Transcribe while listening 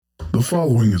The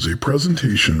following is a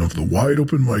presentation of the Wide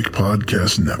Open Mic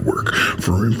Podcast Network.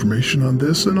 For information on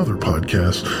this and other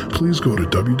podcasts, please go to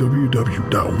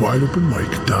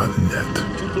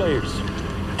www.wideopenmic.net. Two players,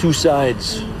 two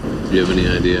sides. Do you have any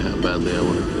idea how badly I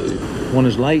want to kill you? One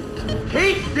is light.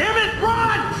 Keith, damn it,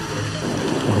 run!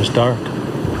 One is dark.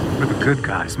 We're the good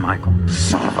guys, Michael.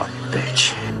 Son of a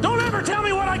bitch. Don't ever tell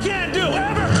me what I can't do,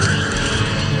 ever!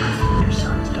 Your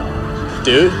son's dog.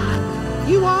 Dude?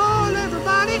 You all,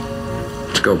 everybody.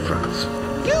 Let's go, Franz.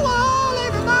 You all,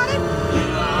 everybody.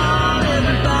 You all,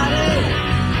 everybody.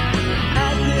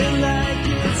 Acting like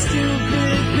you're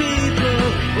stupid people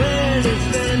wearing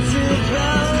expensive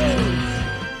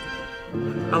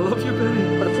clothes. I love you,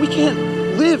 Benny. But if we can't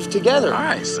live together,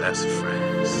 Nice, as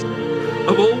friends.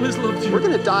 I've always loved you. we're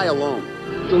gonna die alone.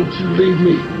 Don't you leave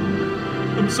me.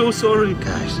 I'm so sorry.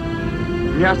 Guys,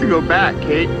 We have to go back,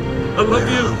 Kate. I love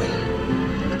you.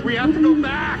 We have to go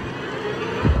back.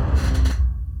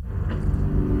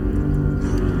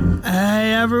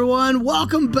 Hey everyone,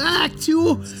 welcome back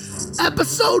to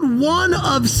episode 1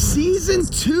 of season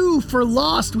 2 for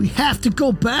Lost. We have to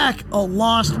go back, a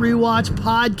Lost rewatch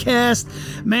podcast.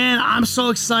 Man, I'm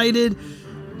so excited.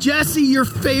 Jesse, your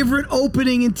favorite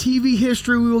opening in TV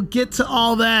history. We will get to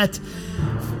all that.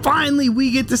 Finally, we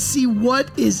get to see what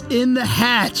is in the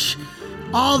hatch.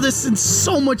 All this and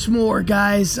so much more,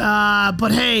 guys.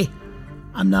 But hey,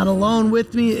 I'm not alone.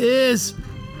 With me is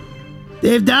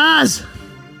Dave Daz.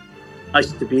 Nice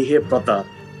to be here, brother.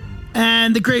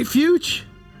 And the Great Fuge.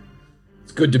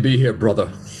 It's good to be here,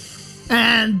 brother.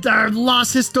 And our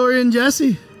Lost historian,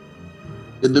 Jesse.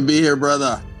 Good to be here,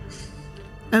 brother.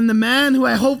 And the man who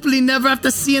I hopefully never have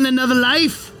to see in another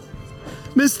life,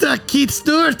 Mr. Keith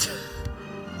Stewart.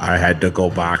 I had to go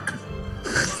back.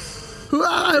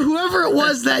 Whoever it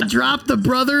was that dropped the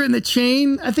brother in the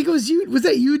chain, I think it was you. Was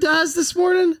that you, Daz, this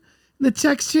morning? The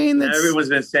text chain? That's, Everyone's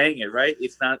been saying it, right?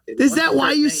 It's not. is that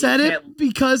why you said it?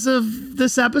 Because of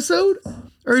this episode?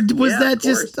 Or was Yeah, that of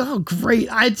just, course. oh, great.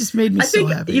 It just made me I think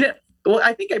so happy.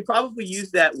 I think I probably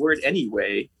used that word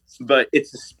anyway, but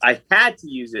I had to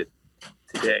use it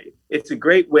today. It's a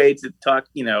great way to talk,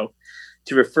 to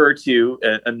refer to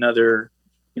another,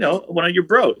 one of your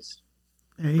bros.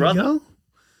 There you brother. go.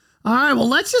 All right, well,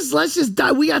 let's just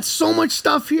dive. We got so much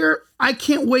stuff here. I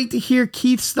can't wait to hear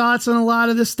Keith's thoughts on a lot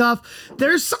of this stuff.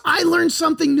 I learned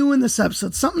something new in this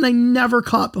episode, something I never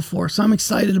caught before, so I'm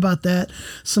excited about that.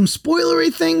 Some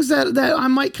spoilery things that I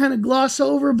might kind of gloss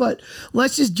over, but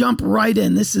let's just jump right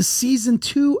in. This is season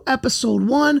 2, episode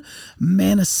 1,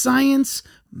 Man of Science,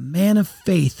 Man of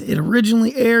Faith. It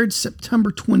originally aired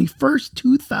September 21st,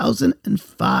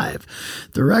 2005.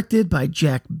 Directed by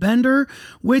Jack Bender,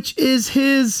 which is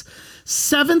his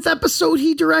 7th episode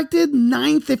he directed,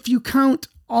 9th if you count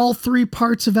all 3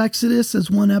 parts of Exodus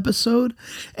as one episode.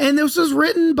 And this was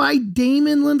written by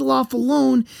Damon Lindelof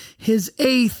alone, his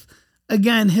 8th.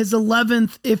 Again, his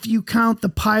 11th if you count the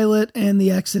pilot and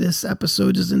the Exodus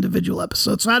episode as individual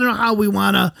episodes. So I don't know how we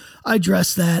want to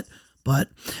address that.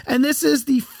 And this is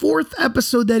the 4th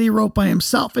episode that he wrote by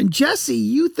himself. And Jesse,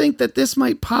 you think that this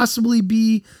might possibly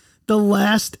be the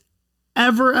last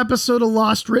ever episode of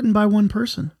Lost written by one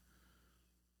person?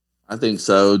 I think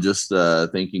so. Just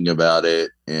thinking about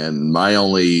it, and my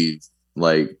only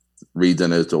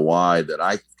reason as to why that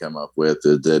I can come up with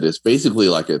is that it's basically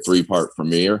like a 3-part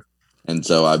premiere, and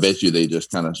so I bet you they just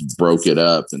kind of broke it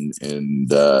up and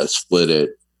split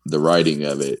it, the writing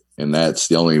of it, and that's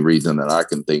the only reason that I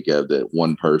can think of, that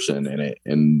one person in it,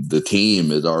 and the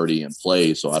team is already in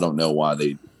place, so I don't know why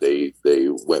they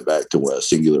went back to a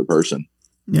singular person.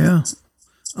 Yeah,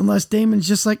 unless Damon's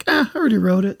just like, I already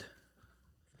wrote it.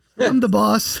 I'm the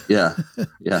boss. Yeah.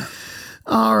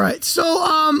 All right. So,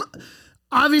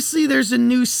 obviously there's a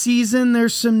new season.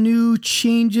 There's some new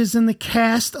changes in the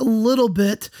cast a little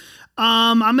bit.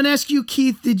 I'm going to ask you,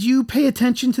 Keith, did you pay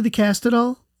attention to the cast at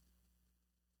all?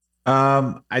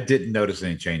 I didn't notice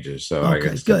any changes, so I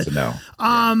guess good. that's a no.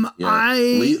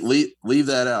 Leave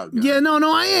that out, guys. Yeah, no,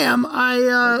 I am.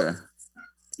 Okay.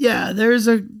 Yeah,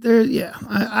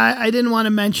 I didn't want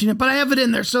to mention it, but I have it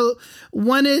in there. So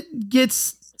when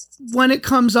it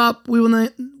comes up, we'll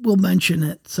mention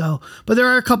it. So, but there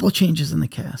are a couple of changes in the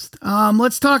cast.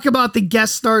 Let's talk about the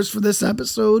guest stars for this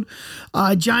episode.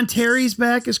 John Terry's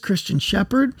back as Christian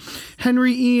Shepherd,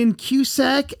 Henry Ian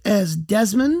Cusack as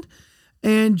Desmond,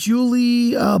 and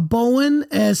Julie Bowen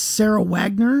as Sarah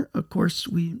Wagner. Of course,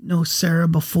 we know Sarah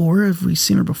before, if we've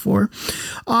seen her before.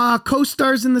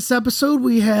 Co-stars in this episode,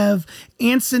 we have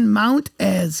Anson Mount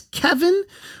as Kevin,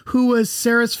 who was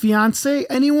Sarah's fiance.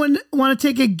 Anyone want to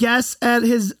take a guess at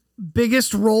his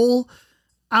biggest role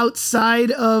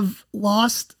outside of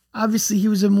Lost Obviously, he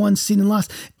was in one scene and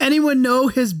lost. Anyone know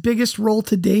his biggest role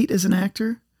to date as an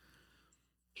actor?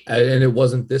 And it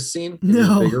wasn't this scene? It No. was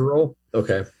a bigger role?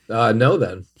 Okay. No,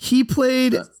 then. He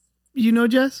played,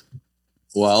 Jess?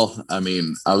 Well, I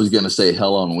mean, I was going to say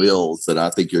Hell on Wheels, but I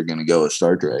think you're going to go with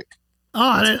Star Trek.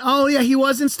 Oh, yeah, he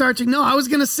was in Star Trek. No, I was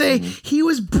going to say he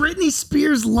was Britney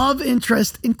Spears' love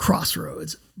interest in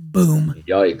Crossroads. Boom.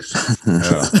 Yikes.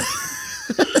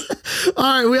 All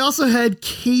right, we also had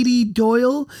Katie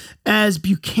Doyle as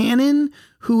Buchanan,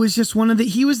 who was just one of the,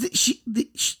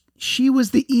 she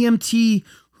was the EMT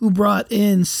who brought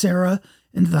in Sarah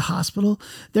into the hospital.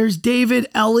 There's David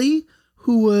Ellie,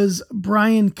 who was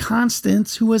Brian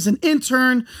Constance, who was an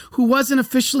intern who wasn't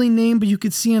officially named, but you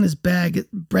could see on his badge,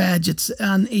 it's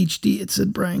on HD, it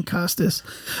said Brian Costas.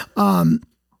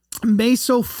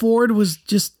 Meso Ford was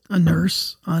just a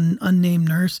nurse, unnamed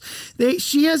nurse.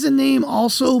 She has a name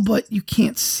also, but you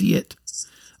can't see it.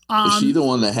 Is she the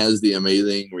one that has the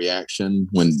amazing reaction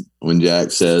when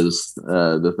Jack says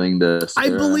the thing to Sarah? I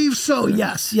believe so.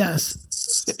 Yes.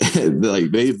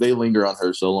 Like they linger on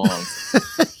her so long.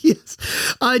 Yes.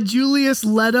 Julius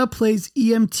Letta plays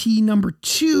EMT number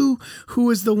 2,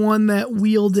 who is the one that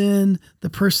wheeled in the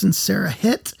person Sarah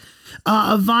hit.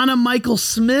 Ivana Michael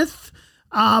Smith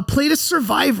played a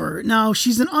survivor. Now,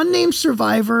 she's an unnamed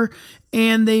survivor,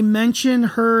 and they mention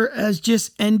her as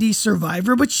just ND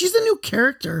Survivor, but she's a new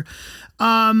character.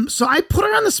 So I put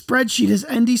her on the spreadsheet as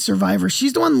ND Survivor.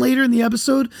 She's the one later in the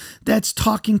episode that's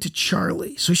talking to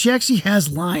Charlie. So she actually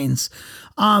has lines.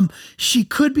 She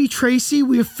could be Tracy.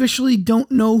 We officially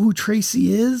don't know who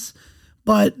Tracy is,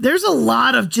 but there's a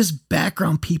lot of just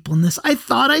background people in this. I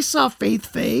thought I saw Faith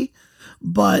Faye,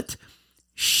 but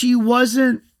she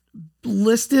wasn't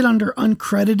listed under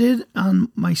uncredited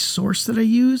on my source that I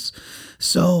use.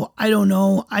 So I don't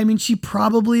know. I mean, she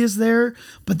probably is there,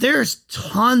 but there's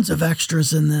tons of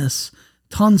extras in this.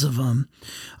 Tons of them.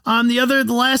 The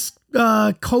last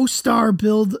co-star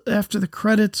billed after the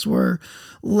credits were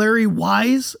Larry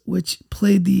Wise, which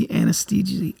played the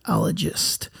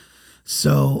anesthesiologist.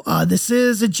 So this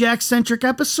is a Jack-centric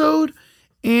episode,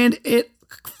 and it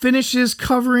finishes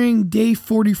covering day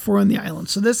 44 on the island.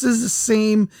 So this is the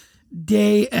same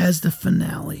day as the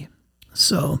finale.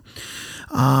 So,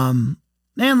 man,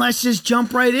 let's just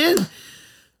jump right in.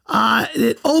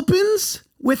 It opens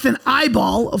with an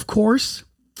eyeball, of course.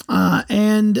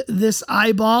 And this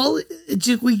eyeball,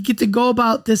 we get to go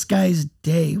about this guy's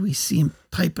day. We see him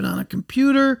typing on a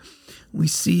computer. We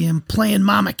see him playing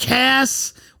Mama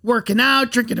Cass, working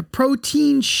out, drinking a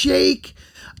protein shake.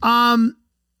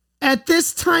 At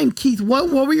this time, Keith, what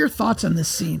were your thoughts on this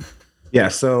scene? Yeah,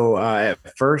 so at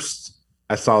first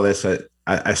I saw this, I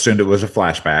assumed it was a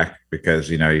flashback because,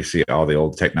 you see all the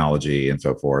old technology and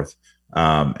so forth.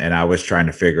 And I was trying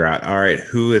to figure out, all right,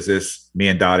 who is this? Me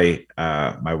and Dottie,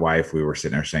 my wife, we were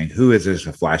sitting there saying, who is this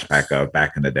a flashback of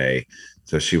back in the day?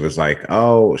 So she was like,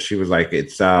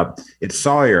 it's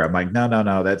Sawyer. I'm like,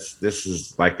 no, this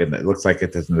is like, it looks like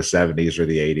it's in the 70s or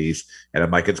the 80s. And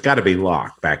I'm like, it's got to be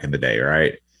Locke back in the day,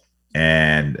 right?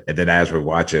 And then as we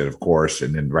watch it, of course,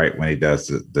 and then right when he does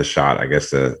the shot, I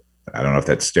guess I don't know if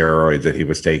that's steroids that he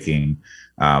was taking.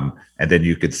 And then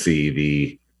you could see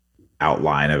the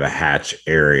outline of a hatch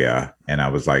area. And I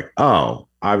was like, oh,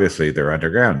 obviously they're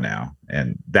underground now.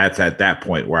 And that's at that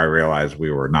point where I realized we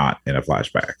were not in a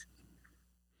flashback.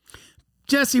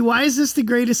 Jesse, why is this the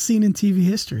greatest scene in TV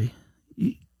history?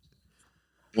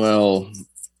 Well,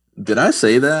 did I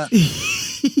say that?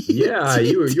 Yeah,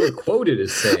 you were quoted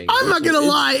as saying. I'm not gonna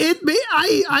lie.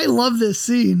 I love this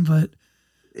scene, but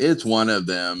it's one of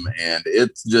them, and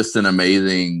it's just an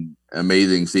amazing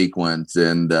sequence,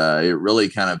 and it really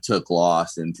kind of took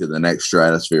Lost into the next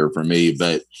stratosphere for me.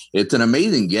 But it's an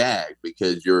amazing gag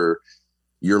because you're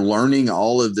learning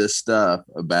all of this stuff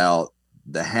about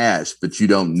the hatch, but you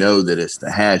don't know that it's the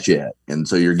hatch yet, and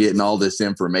so you're getting all this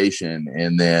information,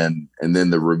 and then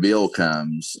the reveal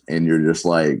comes, and you're just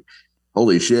like,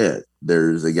 holy shit,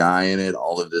 there's a guy in it,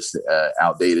 all of this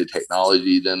outdated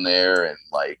technology in there, and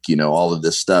all of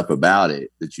this stuff about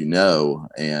it that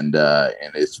and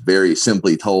it's very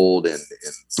simply told in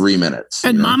 3 minutes.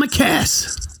 And Mama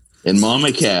Cass.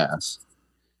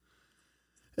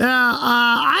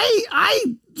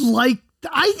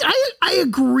 I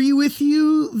agree with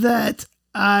you that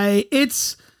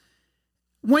it's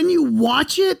when you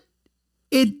watch it,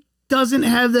 it doesn't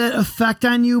have that effect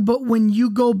on you, but when you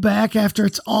go back after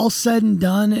it's all said and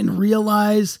done and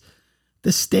realize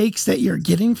the stakes that you're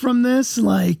getting from this,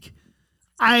 I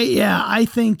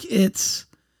think it's,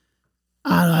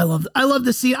 I love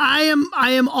the scene.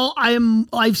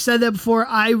 I've said that before.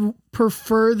 I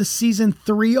prefer the season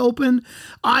 3 open.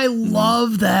 I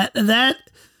love that that's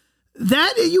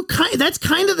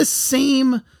kind of the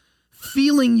same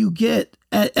feeling you get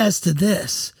as to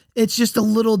this. It's just a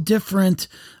little different.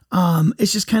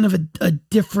 It's just kind of a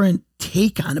different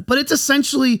take on it, but it's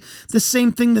essentially the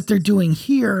same thing that they're doing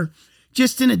here,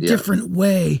 just in a different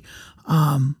way.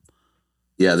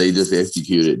 Yeah, they just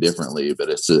execute it differently, but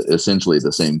it's essentially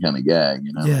the same kind of gag,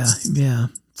 you know? Yeah.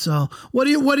 So what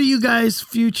do you guys,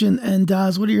 Fuchs and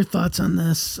Daz, what are your thoughts on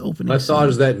this opening? My thought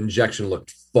is that injection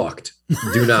looked fucked.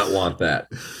 Do not want that.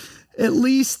 At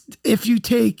least if you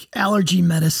take allergy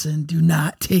medicine, do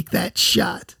not take that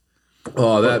shot.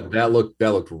 Oh, that looked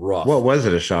rough. What was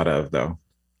it a shot of, though?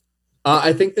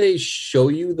 I think they show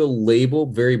you the label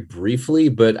very briefly,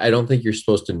 but I don't think you're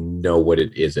supposed to know what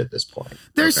it is at this point.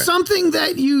 There's something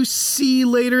that you see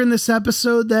later in this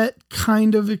episode that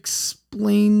kind of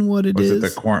explain what it is. Was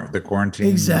it the quarantine?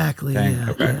 Exactly. Thing? Yeah,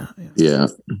 Okay. Yeah.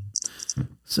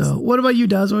 So what about you,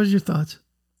 Daz? What was your thoughts?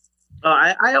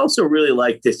 I also really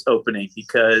like this opening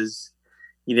because,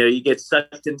 you get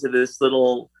sucked into this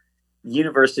little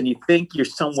universe and you think you're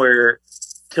somewhere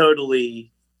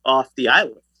totally off the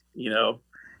island. You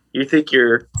think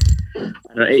you're,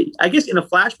 I guess in a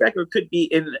flashback, or it could be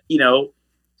in,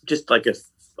 just like a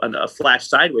flash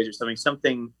sideways or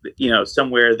something,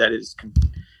 somewhere that is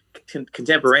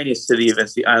contemporaneous to the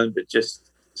events of the island, but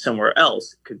just somewhere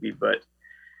else it could be. But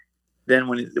then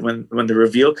when the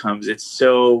reveal comes, it's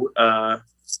so,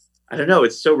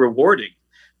 it's so rewarding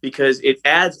because it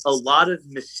adds a lot of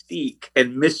mystique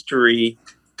and mystery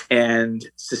and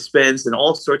suspense and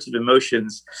all sorts of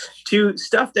emotions to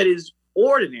stuff that is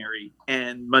ordinary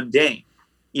and mundane.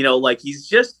 Like he's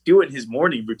just doing his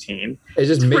morning routine. It's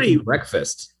just making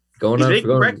breakfast,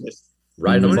 making breakfast,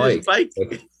 riding a bike.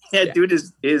 Doing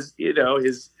his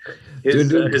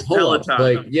Peloton.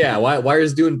 Like, why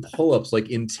is doing pull-ups like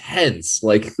intense?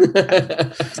 Like, and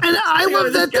I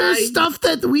love that there's stuff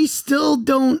that we still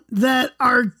don't, that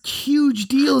are huge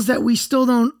deals that we still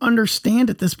don't understand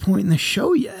at this point in the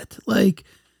show yet. Like,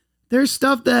 there's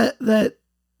stuff that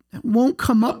won't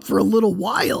come up for a little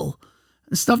while.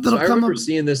 Stuff that'll come up. I remember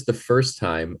seeing this the first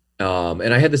time,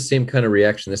 and I had the same kind of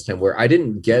reaction this time where I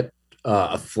didn't get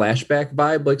a flashback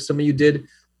vibe like some of you did,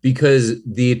 because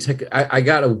I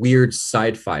got a weird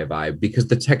sci-fi vibe because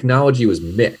the technology was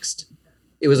mixed.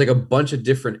 It was like a bunch of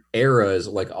different eras,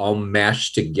 like all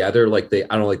mashed together, like they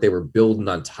were building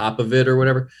on top of it or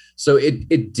whatever. So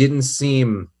it didn't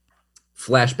seem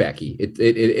flashbacky.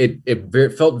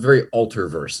 It felt very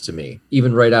Alterverse to me,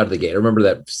 even right out of the gate. I remember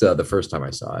that the first time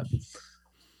I saw it.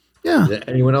 Yeah. Did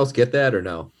anyone else get that or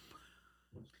no?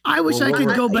 I wish I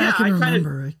could go back and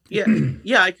remember.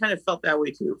 I kind of felt that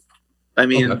way too. I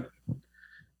mean,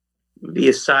 be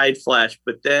a side flash,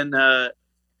 but then, then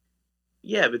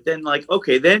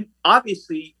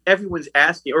obviously everyone's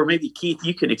asking, or maybe Keith,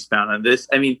 you can expound on this.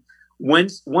 I mean,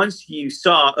 once you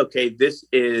saw, okay, this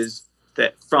is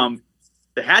that from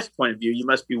the Hatch point of view, you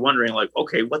must be wondering, like,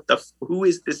 okay, who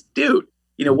is this dude?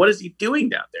 What is he doing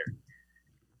down there?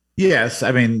 Yes,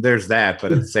 I mean, there's that,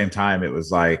 but at the same time, it was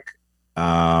like,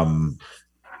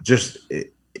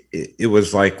 it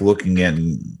was like looking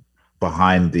in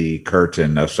behind the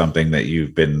curtain of something that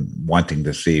you've been wanting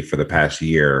to see for the past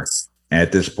year. And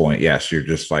at this point, yes, you're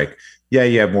just like, yeah,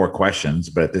 you have more questions.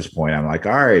 But at this point, I'm like,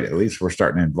 all right, at least we're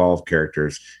starting to involve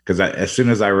characters. Because as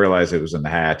soon as I realized it was in the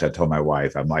Hatch, I told my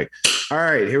wife, I'm like, all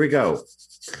right, here we go.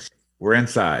 We're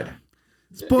inside.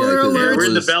 Spoiler alert. We're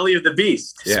in the belly of the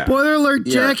beast. Yeah. Spoiler alert,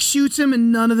 Jack shoots him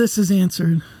and none of this is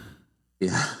answered.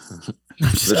 Yeah.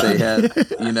 But they had,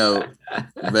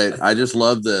 but I just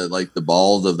love the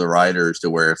balls of the writers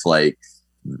to where it's like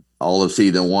all of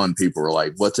season 1, people were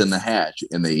like, what's in the hatch?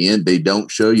 In the end, they don't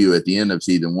show you at the end of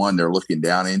season 1, they're looking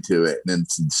down into it. And then,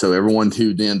 so everyone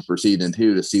tuned in for season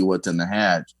 2 to see what's in the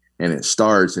hatch, and it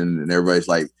starts and everybody's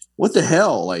like, what the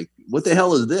hell? Like, what the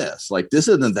hell is this? Like, this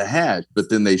isn't the hatch, but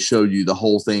then they showed you the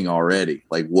whole thing already,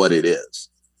 like what it is.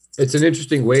 It's an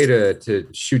interesting way to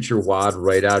shoot your wad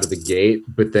right out of the gate,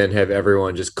 but then have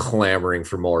everyone just clamoring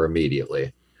for more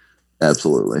immediately.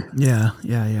 Absolutely. Yeah.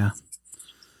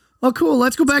 Well, cool.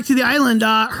 Let's go back to the island.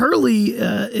 Hurley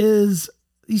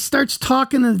he starts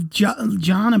talking to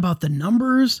John about the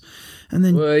numbers, and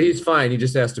then he's fine. He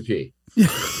just has to pee.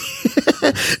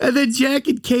 And then Jack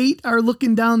and Kate are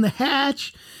looking down the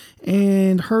hatch,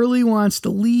 and Hurley wants to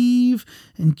leave,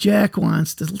 and Jack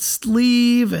wants to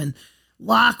leave, and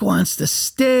Locke wants to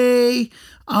stay.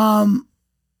 Daz,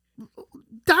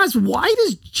 why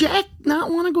does Jack not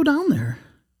want to go down there?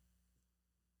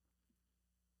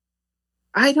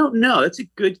 I don't know. That's a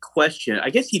good question. I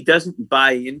guess he doesn't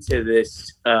buy into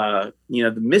this, the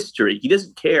mystery. He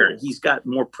doesn't care. He's got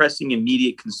more pressing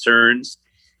immediate concerns.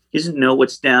 He doesn't know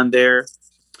what's down there.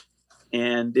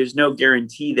 And there's no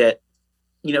guarantee that,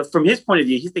 from his point of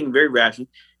view, he's thinking very rationally.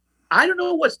 I don't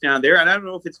know what's down there, and I don't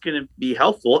know if it's going to be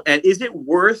helpful. And is it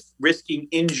worth risking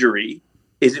injury?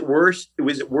 Was it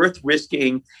worth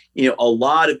risking, a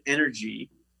lot of energy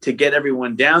to get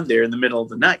everyone down there in the middle of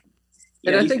the night?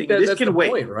 And I think that's the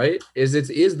point, right? Is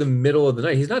the middle of the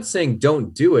night. He's not saying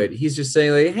don't do it. He's just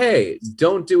saying, like, hey,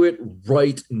 don't do it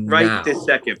right now. Right this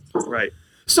second. Right.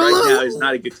 So now is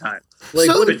not a good time. Like,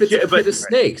 what if it's a pit of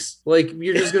snakes? Like,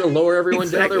 you're just going to lower everyone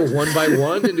down there one by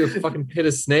one into a fucking pit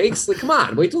of snakes? Like, come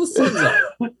on, wait till the sun's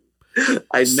up.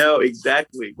 I know,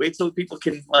 exactly. Wait till people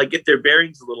can get their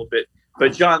bearings a little bit.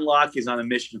 But John Locke is on a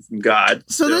mission from God.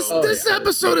 So this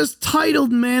episode is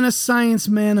titled "Man of Science,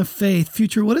 Man of Faith."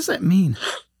 Future, what does that mean?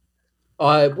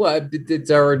 It's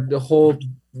the whole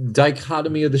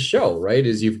dichotomy of the show, right?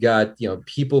 Is you've got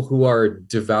people who are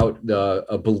devout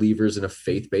believers in a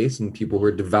faith base, and people who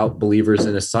are devout believers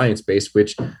in a science base,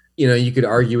 which you could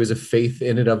argue is a faith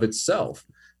in and of itself.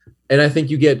 And I think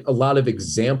you get a lot of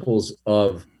examples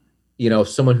of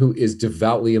someone who is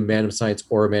devoutly a man of science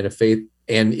or a man of faith,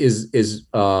 and is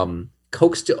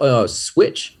coaxed to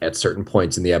switch at certain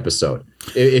points in the episode.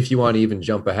 If you want to even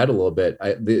jump ahead a little bit,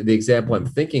 the example I'm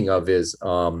thinking of is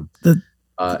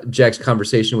Jack's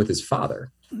conversation with his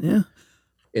father. Yeah.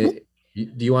 Do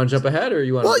you want to jump ahead, or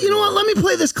you want? Well, you know what? Let me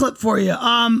play this clip for you.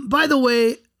 By the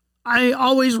way, I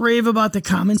always rave about the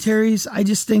commentaries. I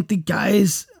just think the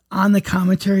guys on the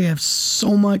commentary have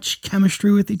so much chemistry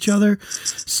with each other.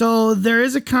 So there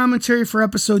is a commentary for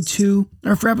episode 2,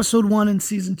 or for episode 1 in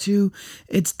season 2.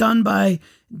 It's done by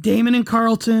Damon and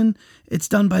Carlton. It's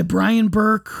done by Brian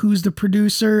Burke, who's the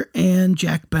producer, and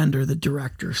Jack Bender, the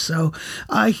director. So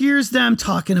here's them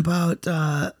talking about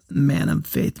Man of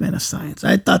Faith, Man of Science.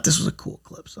 I thought this was a cool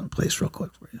clip, so I'm going to play this real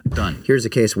quick for you. Done. Here's a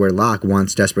case where Locke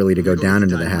wants desperately to go down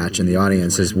into the hatch, and the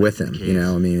audience is with him.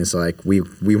 It's like, we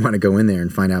want to go in there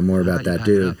and find out more about that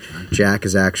dude. Jack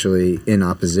is actually in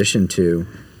opposition to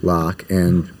Locke,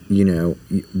 and,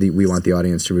 we want the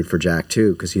audience to root for Jack,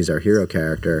 too, because he's our hero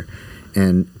character.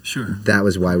 And that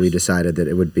was why we decided that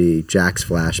it would be Jack's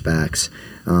flashbacks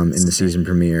in the season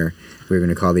premiere. We were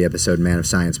going to call the episode Man of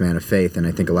Science, Man of Faith. And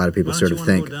I think a lot of people sort of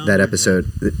think that episode,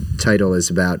 the title is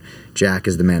about Jack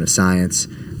as the man of science,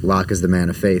 Locke as the man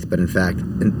of faith. But in fact,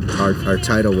 our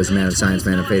title was Man of Science,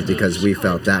 Man of Faith because we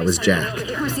felt that was Jack.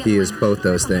 He is both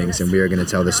those things. And we are going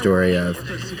to tell the story of,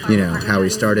 how he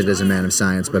started as a man of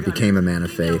science but became a man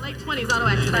of faith.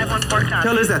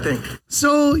 Hell is that thing?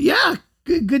 So, yeah.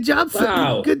 Good job.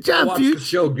 Wow. Good job, Watch the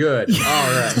show good.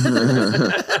 All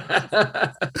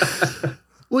right.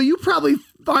 Well, you probably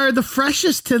are the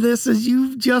freshest to this as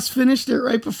you just finished it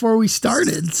right before we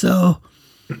started. So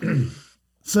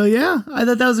yeah, I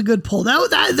thought that was a good pull.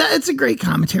 It's a great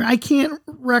commentary. I can't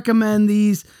recommend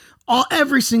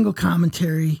every single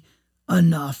commentary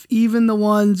enough. Even the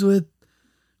ones with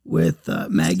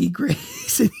Maggie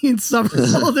Grace and Ian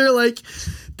Somerville,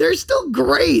 they're still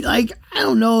great. Like, I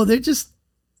don't know.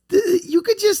 You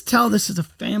could just tell this is a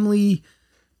family,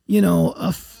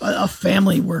 a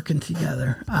family working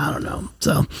together. I don't know.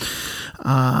 So,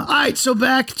 all right. So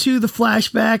back to the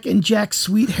flashback and Jack's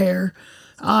sweet hair.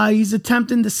 He's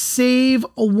attempting to save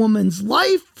a woman's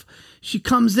life. She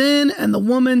comes in and the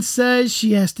woman says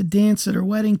she has to dance at her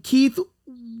wedding. Keith,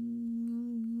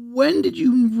 when did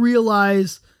you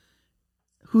realize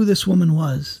who this woman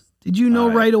was? Did you know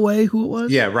right away who it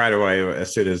was? Yeah, right away.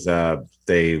 As soon as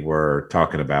they were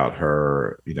talking about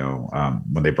her,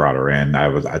 when they brought her in,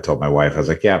 I told my wife, I was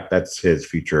like, yeah, that's his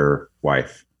future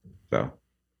wife. So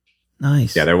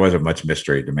nice. Yeah, there wasn't much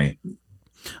mystery to me.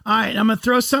 All right, I'm going to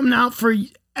throw something out for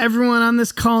everyone on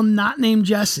this call not named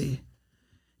Jesse.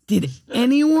 Did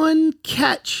anyone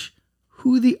catch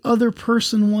who the other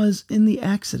person was in the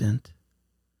accident?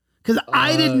 Because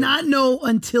I did not know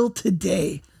until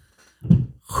today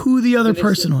who the other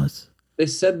person was. They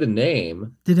said the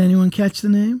name. Did anyone catch the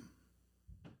name?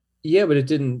 Yeah, but it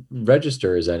didn't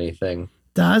register as anything.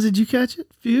 Daz, did you catch it?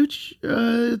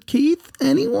 Fuge? Keith?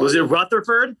 Anyone? Was it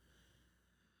Rutherford?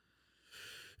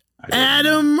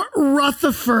 Adam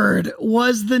Rutherford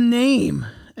was the name.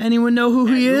 Anyone know who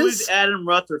he is? Who is Adam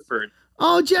Rutherford?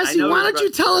 Oh, Jesse, why don't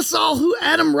you tell us all who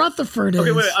Adam Rutherford is?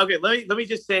 Okay. Let me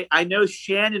just say, I know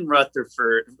Shannon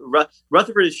Rutherford.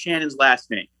 Rutherford is Shannon's last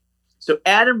name. So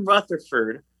Adam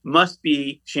Rutherford must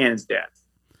be Shannon's dad.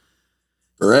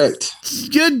 Correct.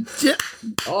 Good.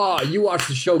 Oh, you watch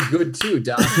the show good too,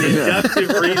 Doc. Deductive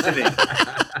reasoning.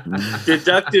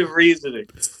 Deductive reasoning.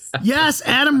 Yes,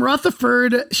 Adam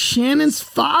Rutherford, Shannon's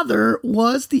father,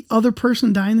 was the other person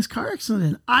to die in this car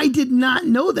accident. I did not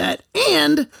know that.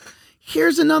 And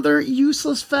here's another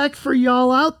useless fact for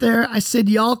y'all out there. I said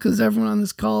y'all because everyone on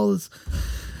this call is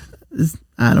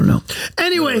I don't know.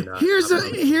 Anyway, No, here's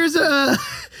a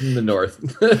in the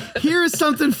north. here is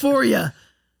something for you.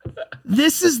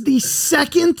 This is the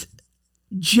second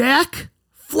Jack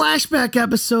flashback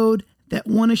episode that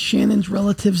one of Shannon's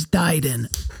relatives died in.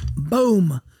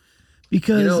 Boom.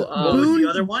 Because what was the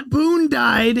other one? Boone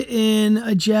died in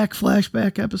a Jack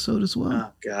flashback episode as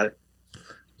well. Oh, got it.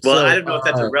 Well, So, I don't know if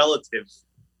that's a relative.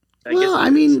 I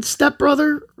mean,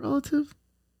 stepbrother relative.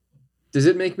 Does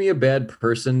it make me a bad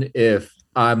person if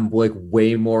I'm like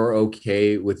way more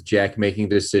okay with Jack making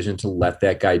the decision to let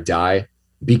that guy die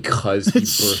because he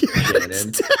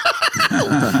birthed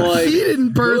Shannon? Like, He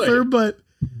didn't birth her, but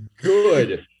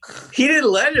good. He didn't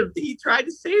let him. He tried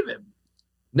to save him.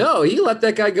 No, he let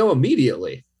that guy go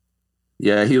immediately.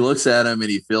 Yeah, he looks at him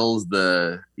and he feels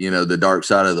the dark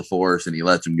side of the force and he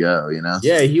lets him go,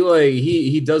 Yeah,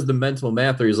 he does the mental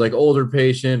math where he's like, older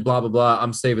patient, blah blah blah.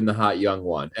 I'm saving the hot young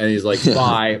one. And he's like,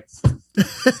 bye.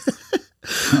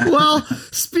 Well,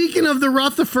 speaking of the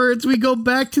Rutherfords, we go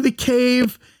back to the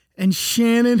cave and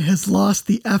Shannon has lost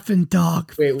the effing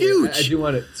dog. Wait, Huge. I do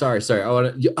want to. Sorry.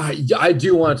 I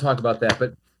do want to talk about that.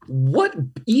 But what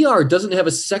ER doesn't have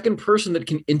a second person that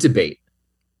can intubate?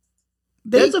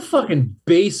 That's a fucking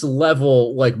base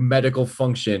level like medical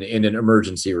function in an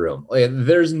emergency room. Like,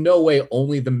 there's no way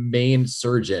only the main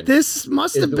surgeon. This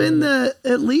must have been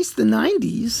at least the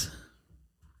 90s.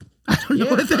 I don't know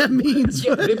what that means.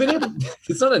 Yeah, they've been able,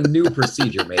 it's not a new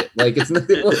procedure, mate. Like it's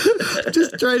nothing.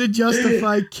 Just try to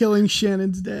justify killing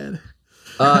Shannon's dad.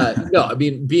 No, I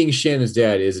mean, being Shannon's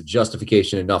dad is a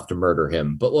justification enough to murder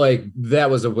him, but like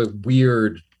that was a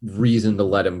weird reason to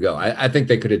let him go. I think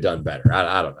they could have done better.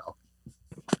 I don't know.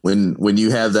 When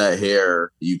you have that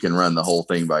hair, you can run the whole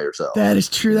thing by yourself. That is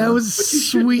true. That was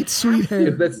sweet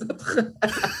hair.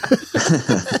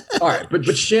 All right, but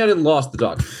Shannon lost the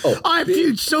dog. Oh, all right,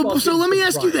 Fuge. So let me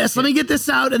ask you this. Let me get this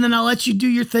out, and then I'll let you do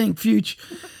your thing, Fuge.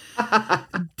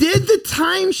 Did the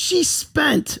time she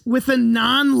spent with a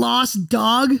non-lost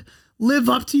dog live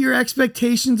up to your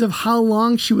expectations of how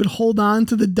long she would hold on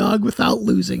to the dog without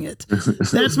losing it?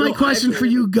 That's my question for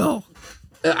you. Go.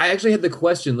 I actually had the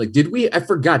question, like, did we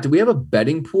have a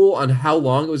betting pool on how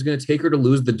long it was going to take her to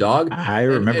lose the dog? I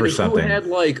remember and something. Who had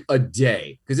like a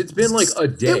day? Because it's been like a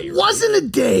day. It wasn't a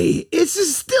day. It's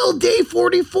still day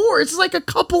 44. It's like a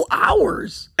couple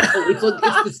hours.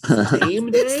 Oh, it's the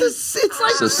same day? It's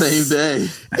like the same day.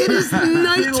 It is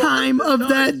nighttime of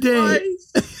that day.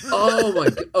 Oh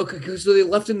my god. Okay, so they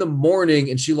left in the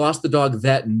morning and she lost the dog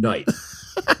that night.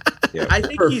 Yeah. I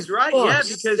think he's right. Yeah,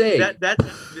 because the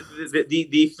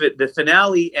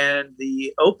finale and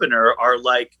the opener are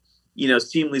like,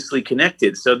 seamlessly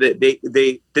connected. So that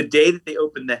the day that they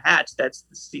open the hatch, that's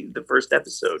the first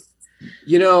episode.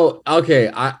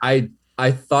 Okay, I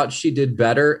thought she did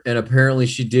better, and apparently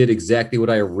she did exactly what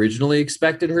I originally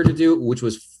expected her to do, which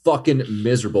was fucking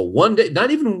miserable. One day,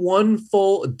 not even one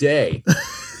full day.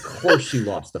 Of course, she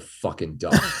lost the fucking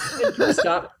dog. Can we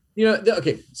stop?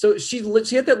 Okay, so she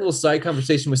had that little side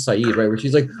conversation with Saeed, right, where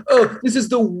she's like, "Oh, this is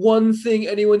the one thing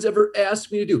anyone's ever asked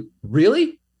me to do."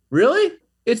 Really?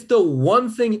 It's the one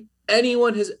thing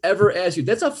anyone has ever asked you.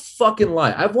 That's a fucking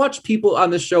lie. I've watched people on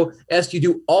this show ask you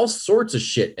to do all sorts of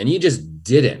shit, and you just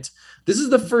didn't. This is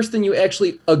the first thing you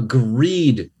actually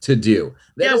agreed to do.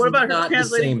 That What about not her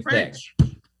translating the same French?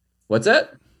 thing. What's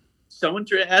that?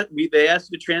 They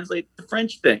asked you to translate the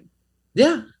French thing.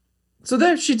 Yeah. So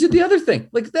there, she did the other thing.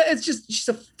 Like that, it's just she's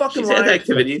a fucking liar.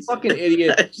 Activities. Fucking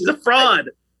idiot. She's a fraud.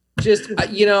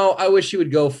 I wish she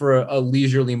would go for a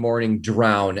leisurely morning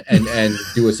drown and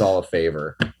do us all a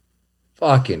favor.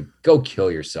 Fucking go kill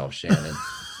yourself, Shannon.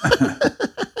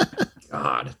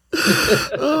 God.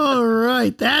 All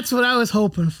right, that's what I was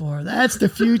hoping for. That's the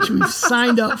future we've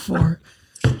signed up for.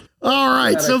 All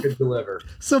right,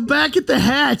 so back at the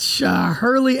hatch,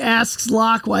 Hurley asks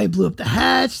Locke why he blew up the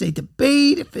hatch. They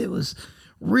debate if it was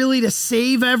really to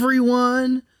save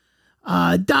everyone.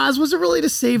 Daz, was it really to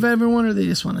save everyone, or they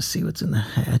just want to see what's in the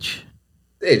hatch?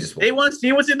 They want to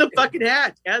see what's in the fucking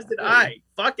hatch, as did I.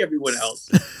 Fuck everyone else.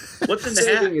 What's in the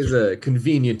hatch? Saving is a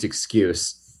convenient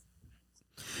excuse.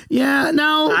 Yeah,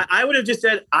 now I would have just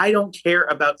said I don't care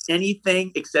about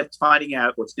anything except finding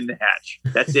out what's in the hatch.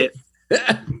 That's it.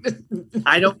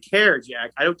 I don't care,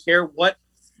 Jack. I don't care what's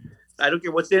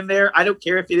in there. I don't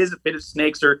care if it is a pit of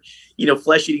snakes or,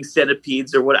 flesh-eating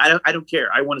centipedes or what. I don't care.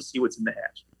 I want to see what's in the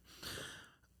hatch.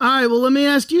 All right, well, let me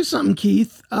ask you something,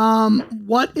 Keith.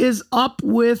 What is up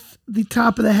with the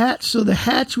top of the hatch? So the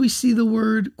hatch, we see the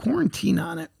word quarantine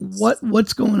on it.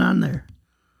 What's going on there?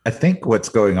 I think what's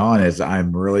going on is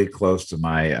I'm really close to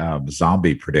my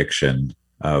zombie prediction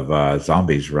of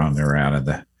zombies running around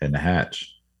in the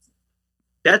hatch.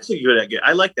 That's a good idea.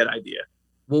 I like that idea.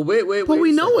 Well, wait. But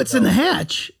we know what's in the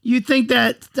hatch. You think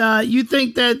that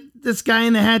this guy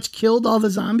in the hatch killed all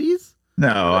the zombies?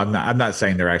 No, I'm not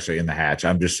saying they're actually in the hatch.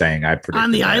 I'm just saying I predict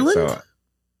on the island. So,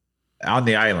 on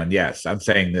the island, yes. I'm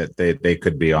saying that they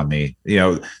could be on the.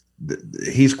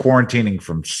 He's quarantining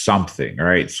from something,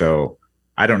 right? So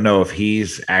I don't know if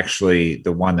he's actually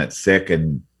the one that's sick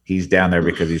and he's down there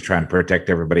because he's trying to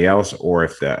protect everybody else, or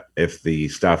if the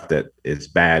stuff that is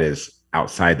bad is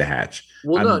outside the hatch.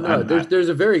 Well, there's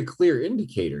a very clear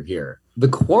indicator here. The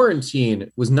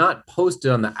quarantine was not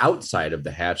posted on the outside of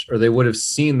the hatch, or they would have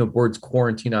seen the words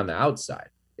quarantine on the outside.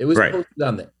 It was posted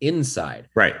on the inside.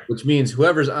 Right. Which means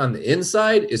whoever's on the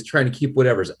inside is trying to keep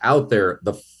whatever's out there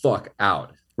the fuck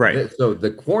out. Right. So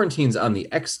the quarantine's on the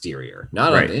exterior,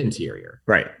 not on the interior.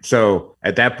 Right. So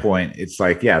at that point, it's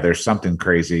like, yeah, there's something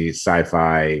crazy,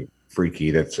 sci-fi,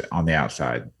 freaky that's on the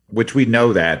outside, which we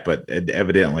know that, but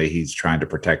evidently he's trying to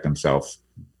protect himself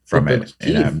from it.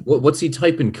 Keith, what's he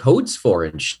typing codes for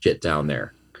and shit down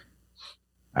there?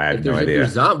 I have no idea.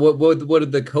 What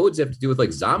did the codes have to do with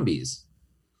like zombies?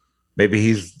 Maybe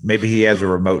he has a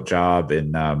remote job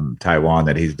in Taiwan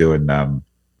that he's doing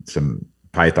some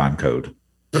Python code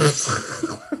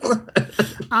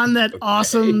on that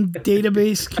awesome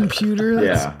database computer.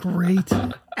 That's great.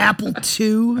 Apple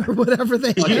II or whatever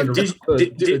they have.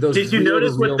 Did you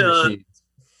notice what the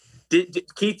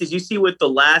Keith? Did you see what the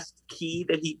last key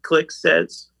that he clicks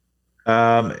says?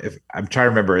 If I'm trying to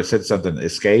remember, it said something.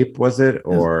 Escape, was it,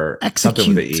 or execute.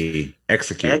 Something with the E?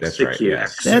 Execute. That's right. Yeah.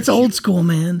 That's old school,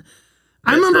 man.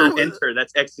 That's I remember not enter.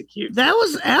 That's execute. That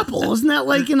was Apple. Wasn't that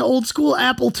like an old school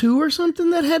Apple II or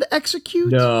something that had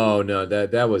execute? No,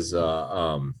 that was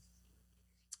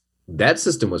that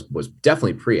system was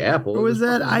definitely pre-Apple. Or was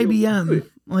that IBM?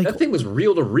 Like that thing was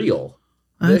reel to reel.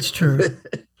 That's true.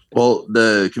 Well,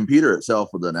 the computer itself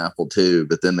was an Apple II,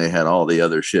 but then they had all the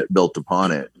other shit built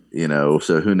upon it,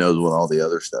 so who knows what all the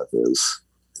other stuff is.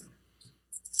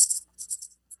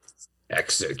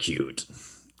 Execute.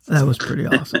 That was pretty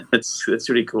awesome. That's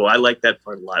pretty cool. I like that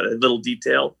part a lot. A little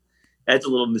detail adds a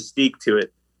little mystique to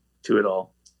it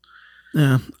all.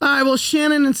 Yeah. All right. Well,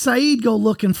 Shannon and Saeed go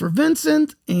looking for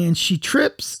Vincent, and she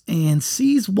trips and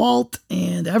sees Walt,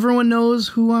 and everyone knows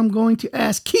who I'm going to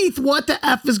ask. Keith, what the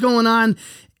F is going on?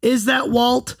 Is that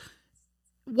Walt?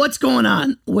 What's going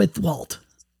on with Walt?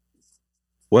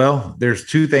 Well, there's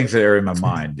two things that are in my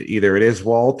mind. Either it is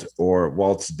Walt or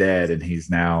Walt's dead, and he's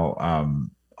now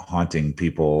haunting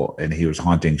people, and he was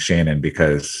haunting Shannon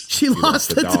because she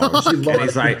lost the dog. And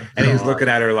he's like, and he's looking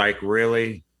at her like,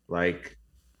 really? Like,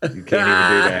 you can't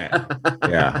even do that.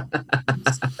 Yeah.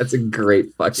 That's a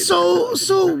great fucking.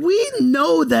 So we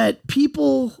know that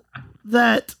people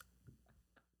that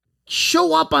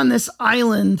show up on this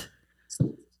island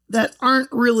that aren't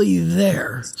really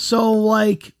there. So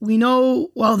like we know,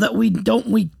 well, that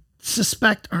we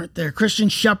suspect aren't there. Christian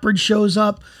Shepherd shows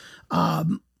up.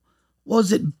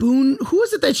 Was it Boone? Who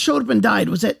was it that showed up and died?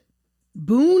 Was it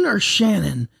Boone or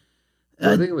Shannon?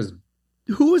 I think it was.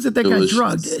 Who was it that got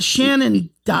drugged? Shannon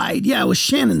died. Yeah, it was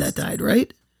Shannon that died,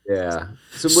 right? Yeah.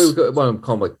 So we want to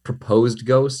call them like proposed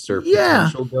ghosts or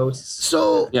potential ghosts.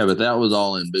 So yeah, but that was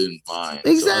all in Boone's mind.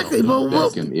 Exactly. So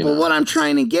but what I'm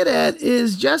trying to get at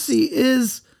is, Jesse,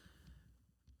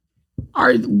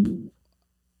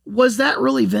 was that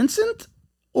really Vincent,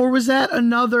 or was that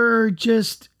another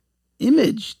just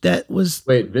image that was?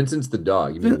 Wait, Vincent's the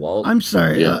dog. You mean Walt? I'm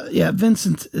sorry. Yeah,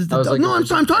 Vincent is the dog. Like, no, I'm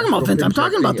talking about Vincent. I'm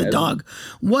talking about the dog.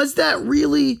 Was that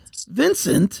really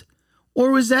Vincent,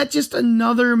 or was that just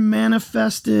another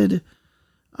manifested?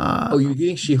 You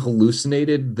think she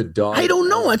hallucinated the dog? I don't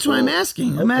know. That's what I'm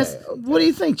asking. Okay. What do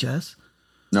you think, Jess?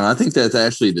 No, I think that's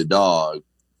actually the dog.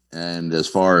 And as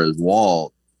far as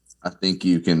Walt, I think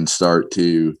you can start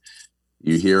to.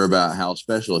 You hear about how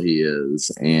special he is,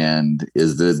 and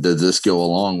does this go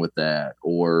along with that,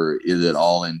 or is it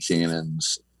all in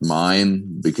Shannon's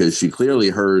mind? Because she clearly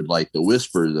heard like the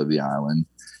whispers of the island,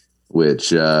 which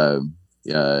they've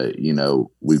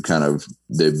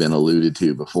been alluded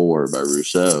to before by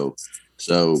Rousseau.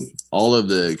 So all of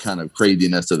the kind of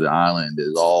craziness of the island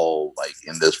is all like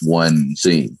in this one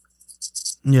scene.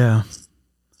 Yeah.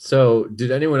 So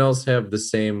did anyone else have the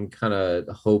same kind of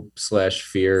hope /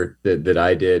 fear that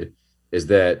I did? is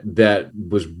that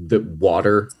was the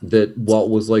water that Walt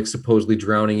was like supposedly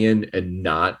drowning in, and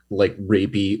not like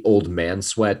rapey old man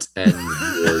sweat and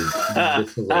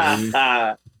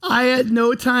I at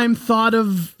no time thought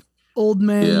of old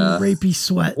man rapey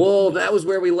sweat. Well, that was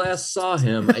where we last saw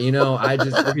him. You know,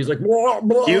 he's like, blah,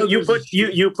 blah, you put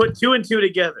two and two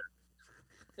together.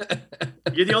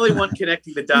 You're the only one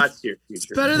connecting the dots here, Future.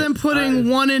 It's better than putting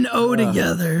 1 and O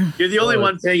together. You're the only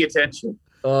one paying attention.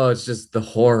 Oh, it's just the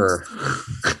horror.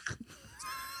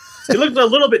 It looked a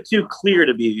little bit too clear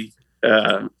to be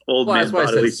old man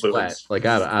bodily fluids. Like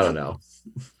I don't know.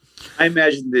 I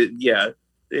imagine that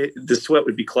the sweat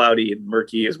would be cloudy and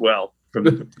murky as well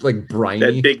from like briny.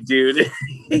 That big dude.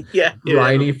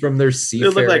 Briny from their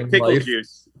seafaring It looked like pickle life.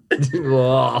 juice.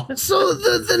 So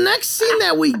the next scene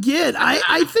that we get,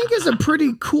 I think is a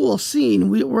pretty cool scene.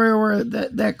 Where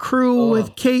that crew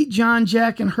with Kate, John,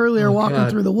 Jack, and Hurley are walking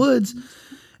through the woods,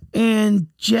 and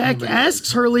Jack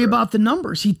asks Hurley about the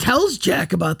numbers. He tells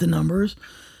Jack about the numbers.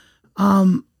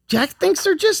 Jack thinks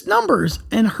they're just numbers,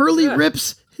 and Hurley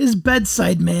rips his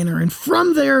bedside manner, and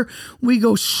from there we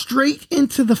go straight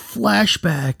into the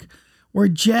flashback where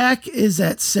Jack is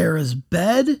at Sarah's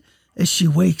bed as she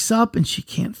wakes up and she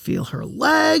can't feel her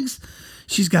legs.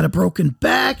 She's got a broken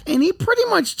back, and he pretty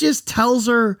much just tells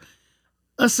her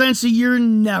essentially, you're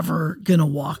never gonna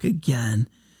walk again.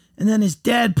 And then his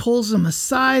dad pulls him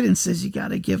aside and says, you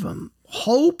gotta give him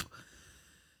hope.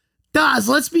 Daz,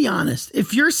 let's be honest.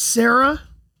 If you're Sarah,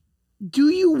 do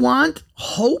you want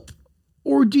hope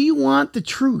or do you want the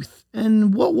truth?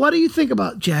 And what do you think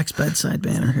about Jack's bedside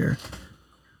manner here?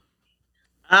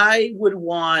 I would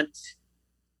want...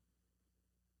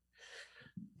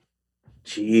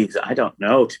 Jeez, I don't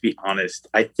know, to be honest.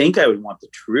 I think I would want the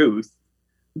truth,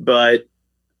 but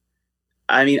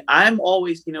I mean, I'm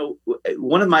always,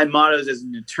 one of my mottos as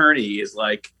an attorney is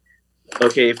like,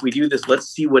 okay, if we do this, let's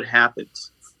see what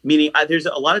happens. Meaning there's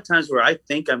a lot of times where I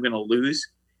think I'm going to lose.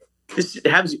 This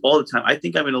happens all the time. I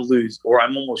think I'm going to lose, or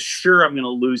I'm almost sure I'm going to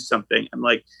lose something. I'm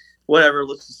like, whatever,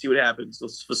 let's just see what happens.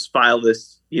 Let's file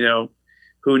this,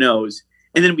 who knows?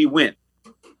 And then we win.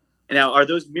 Now, are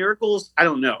those miracles? I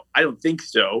don't know. I don't think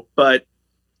so. But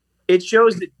it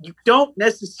shows that you don't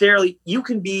necessarily, you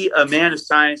can be a man of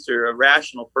science or a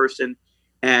rational person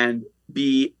and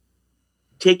be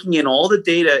taking in all the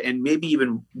data and maybe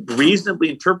even reasonably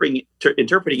interpreting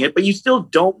it, but you still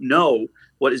don't know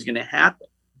what is going to happen.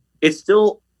 It's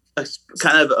still a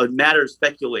kind of a matter of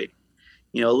speculating,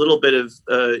 a little bit of,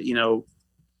 I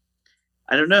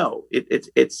don't know.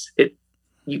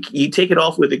 You take it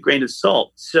off with a grain of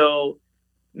salt. So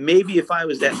maybe if I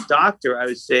was that doctor, I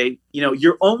would say,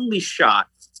 your only shot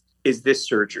is this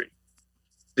surgery.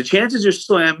 The chances are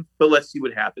slim, but let's see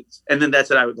what happens. And then that's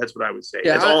what I would say.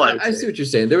 Yeah, that's all I would say. I see what you're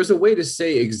saying. There was a way to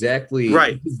say exactly,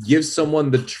 right. Give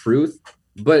someone the truth,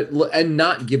 and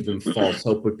not give them false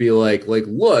hope, but be like,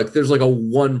 look, there's like a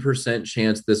 1%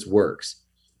 chance this works.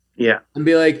 Yeah. And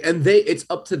be like, it's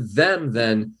up to them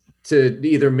then to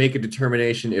either make a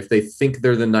determination if they think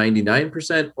they're the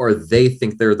 99% or they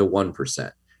think they're the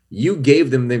 1%. You gave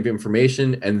them the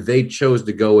information and they chose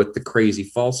to go with the crazy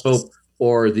false hope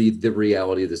or the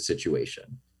reality of the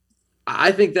situation.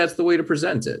 I think that's the way to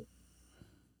present it.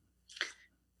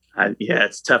 Yeah,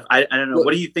 it's tough. I don't know.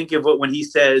 What do you think of when he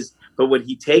says, but when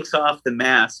he takes off the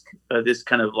mask, this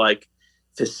kind of like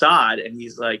facade, and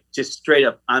he's like, just straight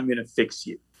up, I'm going to fix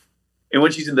you. And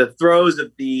when she's in the throes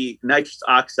of the nitrous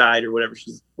oxide or whatever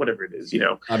it is,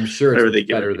 I'm sure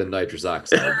it's better than nitrous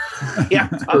oxide. Yeah,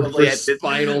 probably for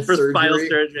spinal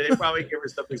surgery. They probably give her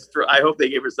something strong. I hope they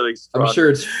gave her something strong. I'm sure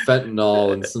it's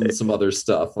fentanyl and some other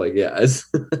stuff. Like, yes.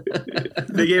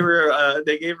 They gave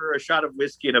her a shot of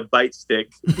whiskey and a bite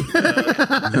stick.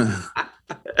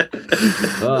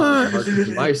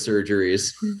 My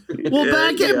surgeries. Well,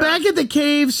 back at the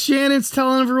caves, Shannon's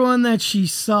telling everyone that she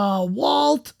saw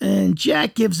Walt, and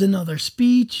Jack gives another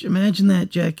speech. Imagine that.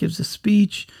 Jack gives a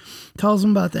speech, tells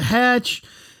him about the hatch.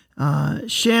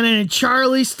 Shannon and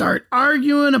Charlie start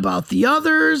arguing about the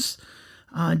others.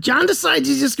 John decides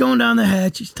he's just going down the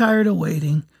hatch. He's tired of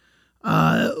waiting.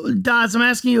 Dodds, I'm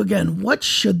asking you again, what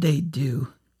should they do?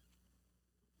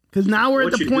 Because now we're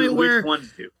at the point where... Which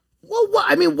ones do? Well,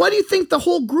 what do you think the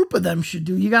whole group of them should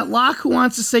do? You got Locke who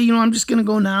wants to say, I'm just going to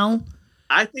go now.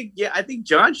 I think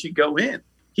John should go in.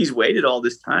 He's waited all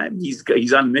this time.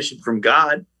 He's on a mission from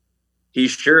God.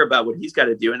 He's sure about what he's got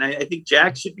to do. And I think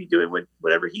Jack should be doing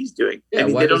whatever he's doing. Yeah,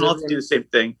 they don't all have to do the same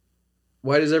thing.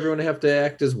 Why does everyone have to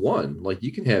act as one? Like,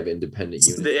 you can have independent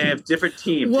units. They have different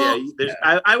teams. Well,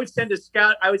 I would send a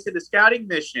scout. I would send a scouting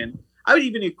mission. I would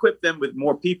even equip them with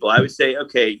more people. I would say,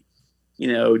 okay,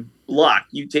 Locke,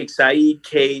 you take Saeed,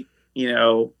 Kate,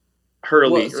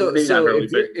 Hurley. Well, or maybe not Hurley,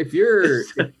 but if you're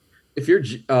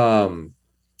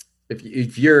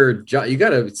you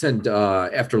gotta send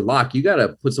after Locke, you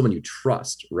gotta put someone you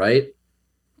trust, right?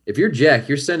 If you're Jack,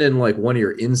 you're sending like one of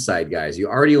your inside guys. You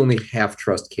already only half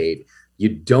trust Kate. You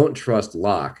don't trust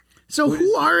Locke. So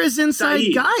who are his inside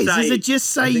guys? Is it just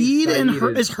Saeed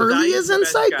and is Hurley his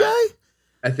inside guy?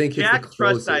 I think Jack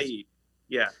trusts Saeed.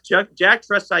 Yeah, Jack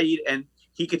trusts Saeed, and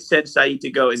he could send Saeed to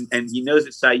go, and he knows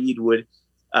that Saeed would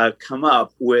come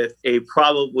up with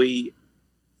probably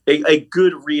a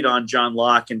good read on John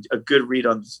Locke and a good read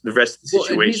on the rest of the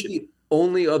situation. And he's the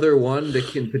only other one that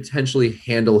can potentially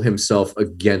handle himself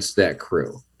against that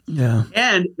crew. Yeah,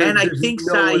 and I think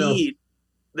Saeed.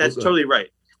 That's totally right.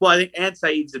 Well, I think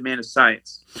Saeed's a man of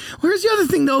science. Here's the other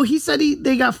thing, though. He said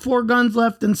they got 4 guns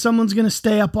left, and someone's going to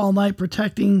stay up all night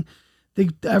protecting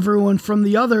everyone from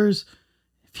the others.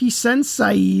 If he sends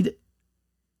Saeed,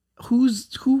 who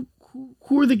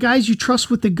are the guys you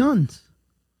trust with the guns?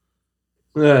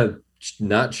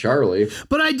 Not Charlie.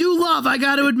 But I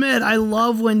got to admit, I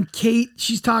love when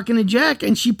she's talking to Jack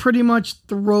and she pretty much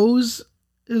throws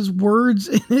his words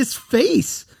in his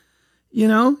face. He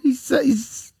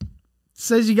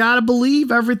says you got to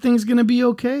believe everything's going to be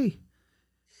okay.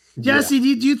 Jesse, do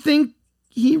you think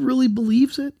he really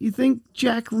believes it? You think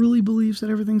Jack really believes that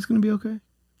everything's going to be okay?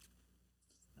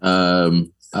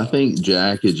 I think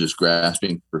Jack is just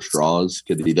grasping for straws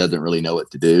because he doesn't really know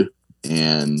what to do.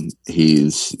 And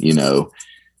he's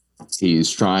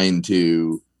trying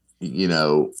to,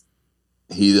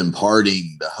 he's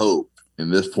imparting the hope in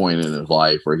this point in his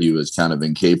life where he was kind of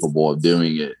incapable of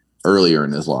doing it earlier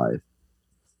in his life.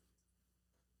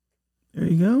 There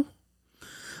you go.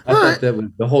 I thought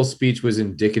that the whole speech was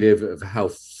indicative of how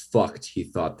fucked he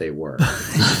thought they were.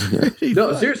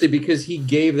 No, seriously, because he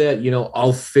gave that,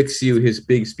 I'll fix you, his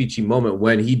big speechy moment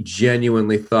when he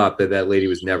genuinely thought that lady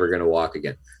was never going to walk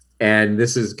again. And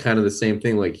this is kind of the same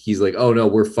thing. Like, he's like, oh no,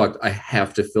 we're fucked. I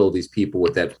have to fill these people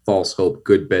with that false hope,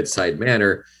 good bedside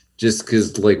manner, just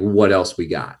because, like, what else we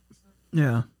got?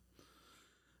 Yeah.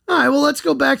 All right, well, let's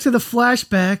go back to the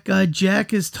flashback.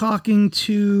 Jack is talking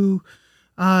to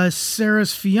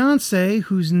Sarah's fiance,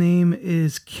 whose name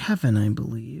is Kevin, I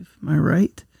believe. Am I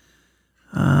right?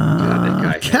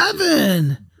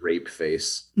 Kevin! Rape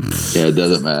face. Yeah, it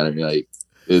doesn't matter. Like,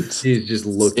 he's just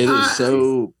looking.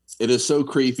 It is so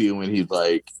creepy when he's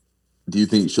like, do you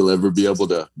think she'll ever be able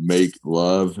to make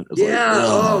love? It's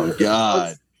like,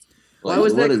 God. Why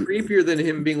was that creepier than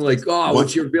him being like,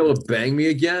 would you ever be able to bang me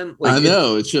again? Like, I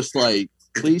know. It's just like,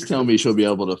 please tell me she'll be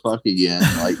able to fuck again.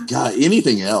 Like, God,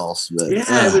 anything else. But, it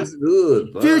was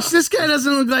good. Dude, this guy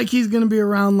doesn't look like he's going to be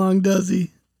around long, does he?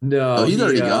 No. He's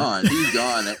already gone. He's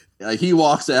gone. Like, he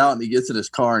walks out and he gets in his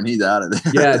car and he's out of there.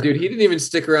 Yeah, dude, he didn't even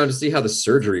stick around to see how the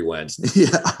surgery went.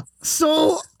 Yeah.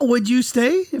 So, would you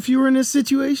stay if you were in this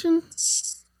situation?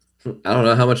 I don't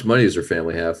know. How much money does her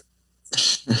family have?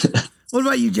 What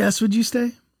about you, Jess? Would you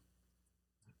stay?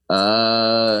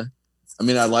 I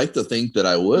mean, I'd like to think that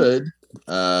I would.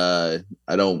 I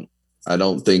don't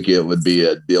think it would be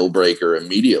a deal breaker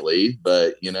immediately,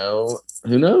 but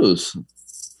who knows?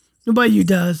 What about you,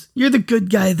 Daz? You're the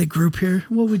good guy of the group here.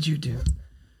 What would you do?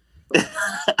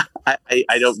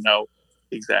 I don't know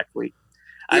exactly.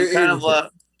 I'm kind of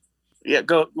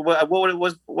go.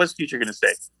 What's Future going to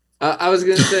say? I was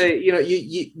going to say,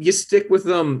 you stick with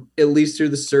them at least through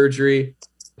the surgery,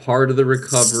 part of the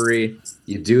recovery.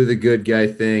 You do the good guy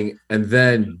thing, and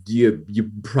then you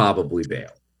probably bail.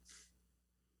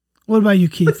 What about you,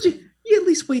 Keith? You at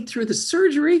least wait through the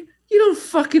surgery. You don't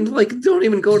fucking don't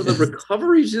even go to the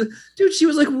recovery. Dude, she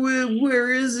was like,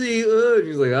 where is he? And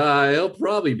he's like, he'll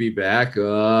probably be back.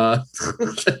 Yeah,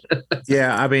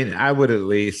 I mean, I would at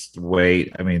least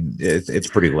wait. I mean, it's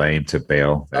pretty lame to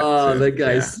bail. That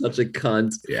guy's such a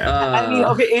cunt. Yeah. I mean,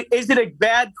 okay, is it a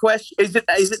bad question? Is it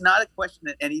not a question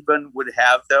that anyone would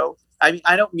have, though? I mean,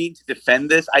 I don't mean to defend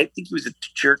this. I think he was a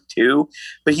jerk, too.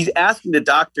 But he's asking the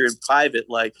doctor in private,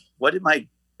 like, what am I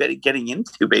getting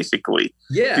into, basically?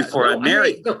 Yeah, before I'm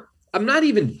married. I'm not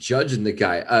even judging the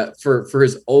guy for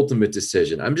his ultimate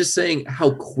decision. I'm just saying how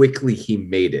quickly he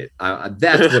made it.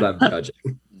 That's what I'm judging.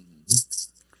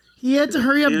 He had to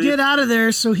hurry up, get out of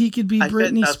there, so he could be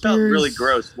Britney Spears. I felt really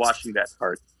gross watching that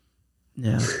part.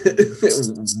 Yeah.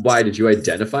 Why did you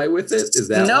identify with it? Is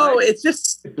that no? why? It's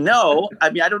just no.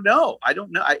 I mean, I don't know.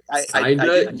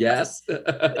 Yes.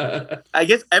 I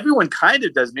guess everyone kind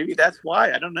of does. Maybe that's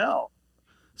why. I don't know.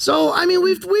 So, I mean,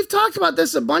 we've talked about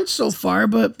this a bunch so far,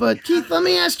 but Keith, let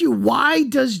me ask you, why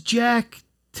does Jack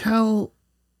tell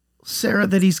Sarah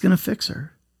that he's going to fix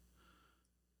her?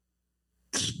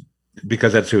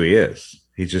 Because that's who he is.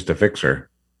 He's just a fixer.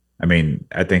 I mean,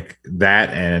 I think that,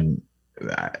 and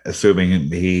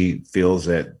assuming he feels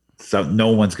that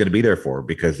no one's going to be there for her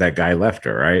because that guy left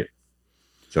her, right?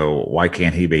 So why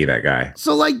can't he be that guy?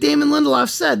 So like Damon Lindelof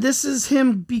said, this is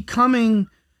him becoming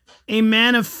a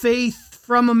man of faith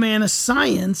from a man of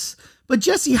science. But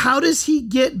Jesse, how does he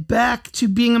get back to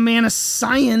being a man of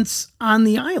science on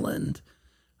the island?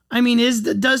 I mean,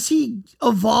 does he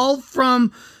evolve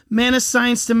from man of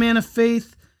science to man of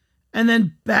faith and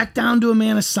then back down to a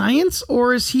man of science?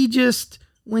 Or is he just,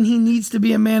 when he needs to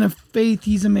be a man of faith,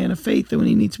 he's a man of faith, and when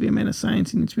he needs to be a man of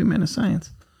science, he needs to be a man of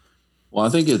science? Well, I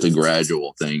think it's a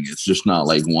gradual thing. It's just not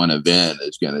like one event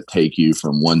is going to take you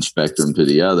from one spectrum to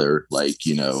the other. Like,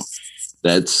 you know,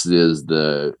 seems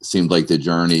like the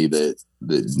journey that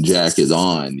Jack is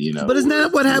on, you know. But isn't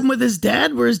that what happened with his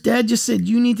dad, where his dad just said,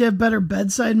 you need to have better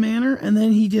bedside manner, and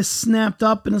then he just snapped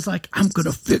up and is like, I'm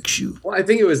gonna fix you? Well, I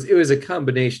think it was a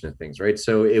combination of things, right?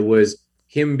 So it was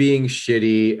him being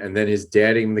shitty, and then his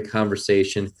dad in the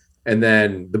conversation, and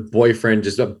then the boyfriend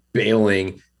just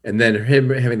bailing, and then him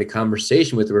having the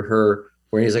conversation with her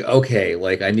where he's like, okay,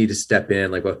 like I need to step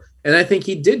in, like, and I think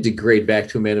he did degrade back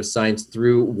to a man of science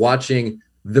through watching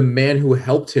the man who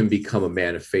helped him become a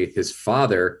man of faith, his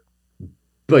father,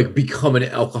 like become an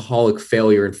alcoholic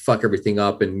failure and fuck everything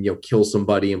up and, you know, kill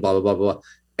somebody and blah, blah, blah, blah.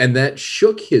 And that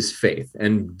shook his faith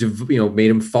and, you know,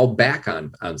 made him fall back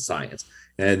on science.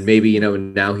 And maybe, you know,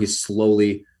 now he's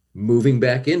slowly moving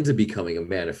back into becoming a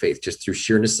man of faith just through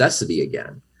sheer necessity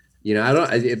again. You know,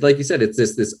 like you said, it's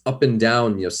this up and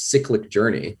down, you know, cyclical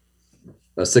journey.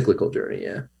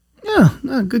 Yeah.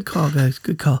 Yeah, good call, guys.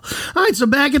 Good call. All right, so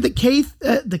back at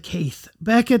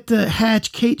back at the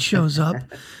hatch, Kate shows up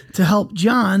to help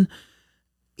John.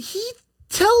 He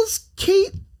tells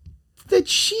Kate that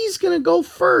she's going to go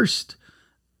first.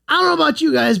 I don't know about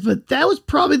you guys, but that was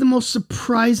probably the most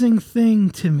surprising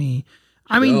thing to me.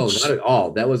 I mean, no, not at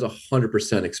all. That was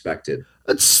 100% expected.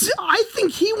 I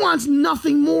think he wants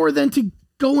nothing more than to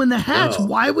go in the hatch. No.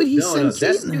 Why would he send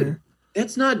Kate in there?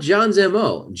 That's not John's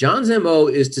MO. John's MO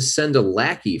is to send a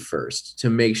lackey first to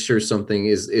make sure something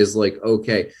is like,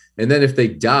 okay. And then if they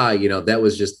die, you know, that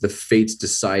was just the fates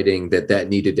deciding that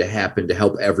needed to happen to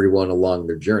help everyone along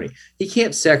their journey. He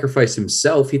can't sacrifice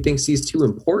himself. He thinks he's too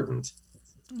important.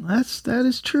 That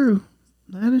is true.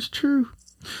 That is true.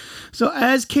 So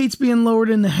as Kate's being lowered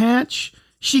in the hatch,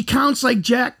 she counts like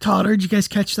Jack taught her. Did you guys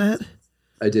catch that?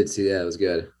 I did see that. It was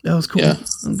good. That was cool. Yeah.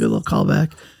 A good little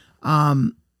callback.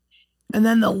 And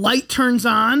then the light turns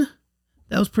on.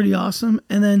 That was pretty awesome.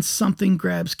 And then something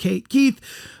grabs Kate. Keith,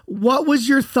 what was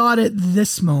your thought at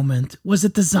this moment? Was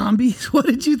it the zombies? What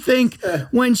did you think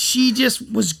when she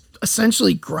just was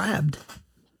essentially grabbed?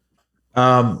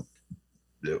 I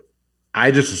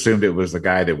just assumed it was the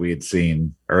guy that we had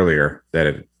seen earlier that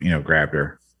had, you know, grabbed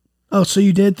her. Oh, so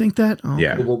you did think that? Oh.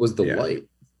 Yeah. What was the light?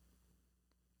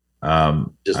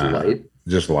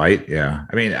 Just light. Yeah.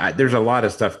 I mean, there's a lot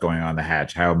of stuff going on in the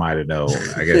hatch. How am I to know?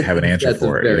 I gotta have an answer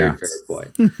for it. Very fair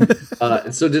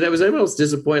point. So was anyone else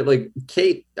disappointed? Like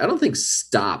Kate, I don't think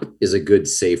stop is a good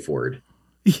safe word.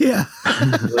 Yeah.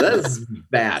 That's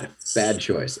bad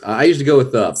choice. I used to go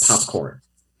with popcorn.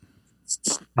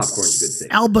 Popcorn's a good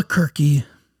safe. Albuquerque.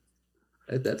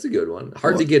 That's a good one.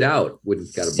 Hard to get out when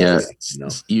you've got a no.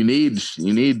 You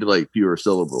need like fewer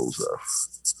syllables though.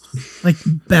 Like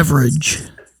beverage.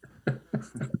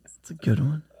 That's a good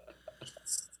one.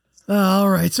 All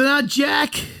right. So now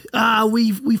Jack,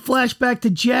 we flash back to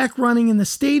Jack running in the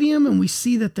stadium, and we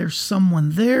see that there's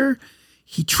someone there.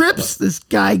 He trips. This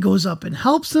guy goes up and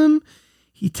helps him.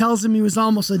 He tells him he was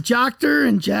almost a doctor,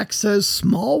 and Jack says,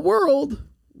 "Small world,"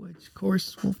 which of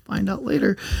course we'll find out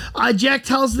later. Jack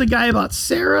tells the guy about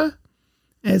Sarah.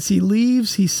 As he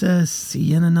leaves, he says, "See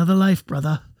you in another life,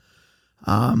 brother."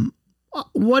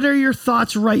 What are your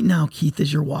thoughts right now, Keith,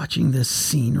 as you're watching this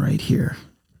scene right here?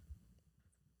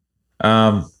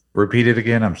 Repeat it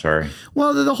again. I'm sorry.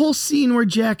 Well, the whole scene where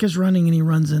Jack is running and he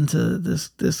runs into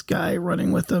this guy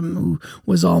running with him who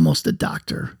was almost a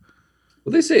doctor.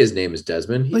 Well, they say his name is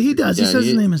Desmond. He does. He says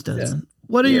his name is Desmond. Yeah.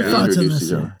 What are your thoughts on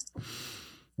this?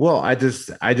 Well, I just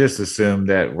assume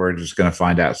that we're just going to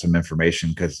find out some information,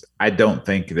 because I don't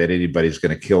think that anybody's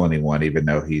going to kill anyone, even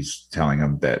though he's telling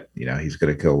them that, you know, he's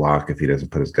going to kill Locke if he doesn't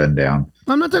put his gun down.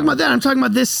 I'm not talking about that. I'm talking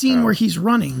about this scene where he's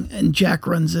running and Jack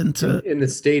runs into in the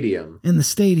stadium. In the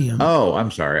stadium. Oh,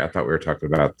 I'm sorry. I thought we were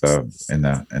talking about in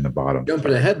the bottom.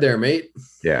 Jumping ahead there, mate.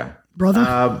 Yeah,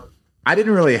 brother. I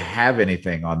didn't really have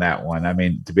anything on that one. I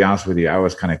mean, to be honest with you, I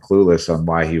was kind of clueless on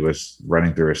why he was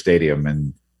running through a stadium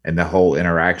and the whole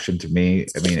interaction. To me,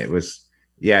 I mean, it was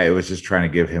just trying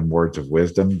to give him words of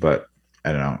wisdom, but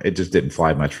I don't know. It just didn't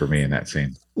fly much for me in that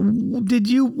scene. when did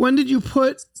you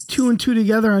put 2 and 2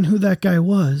 together on who that guy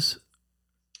was?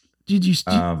 Did you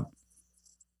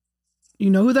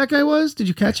know who that guy was? Did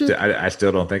you catch it? I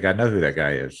still don't think I know who that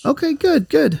guy is. Okay,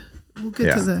 good. We'll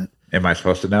get to that. Am I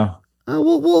supposed to know?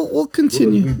 We'll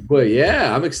continue. But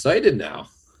yeah, I'm excited now.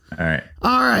 All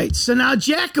right. So now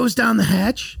Jack goes down the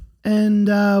hatch,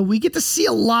 and we get to see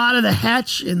a lot of the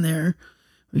hatch in there.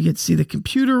 We get to see the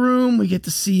computer room. We get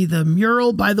to see the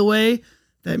mural. By the way,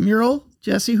 that mural,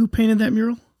 Jesse, who painted that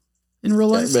mural in real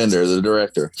life? Jack Bender, the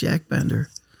director. Jack Bender,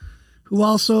 who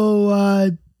also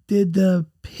did the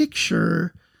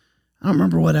picture. I don't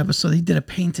remember what episode. He did a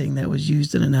painting that was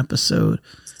used in an episode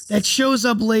that shows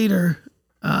up later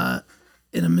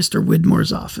in a Mr.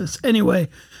 Widmore's office. Anyway,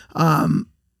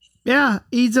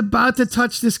 he's about to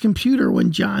touch this computer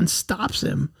when John stops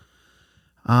him.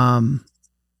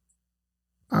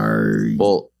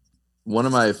 Well, one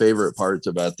of my favorite parts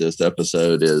about this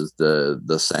episode is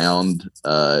the sound,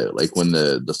 like when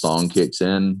the song kicks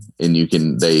in and you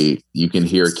can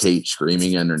hear Kate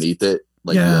screaming underneath it,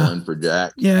 like yelling for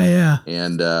Jack. Yeah.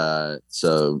 And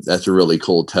so that's a really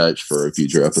cool touch for a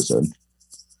future episode.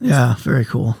 Yeah, very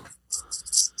cool.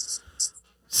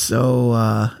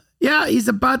 So he's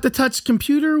about to touch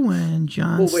computer when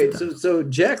John. Well, wait. So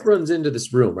Jack runs into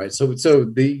this room, right? So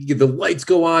the lights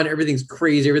go on, everything's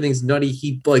crazy, everything's nutty.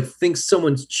 He like thinks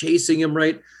someone's chasing him,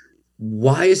 right?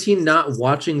 Why is he not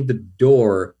watching the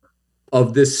door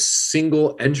of this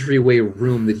single entryway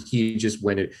room that he just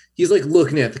went in? He's like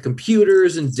looking at the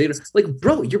computers and data. Like,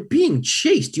 bro, you're being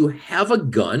chased. You have a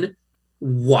gun.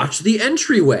 Watch the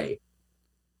entryway.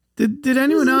 Did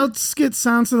anyone else get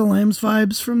Silence of the Lambs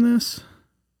vibes from this?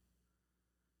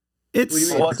 I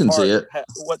can see it.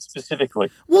 What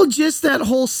specifically? Well, just that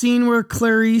whole scene where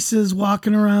Clarice is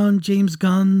walking around James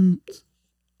Gunn's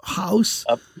house.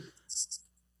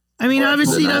 I mean,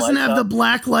 obviously he doesn't have the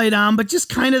black light on, but just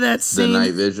kind of that scene.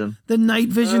 The night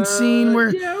vision scene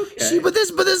but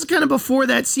this is kind of before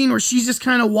that scene where she's just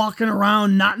kind of walking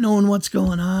around, not knowing what's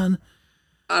going on.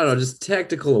 I don't know, just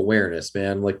tactical awareness,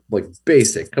 man. Like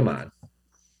basic. Come on.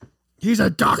 He's a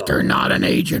doctor, not an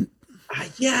agent.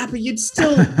 Yeah, but you'd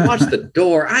still watch the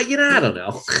door. I don't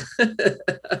know.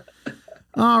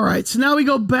 All right, so now we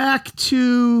go back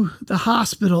to the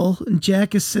hospital, and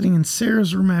Jack is sitting in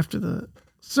Sarah's room after the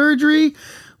surgery.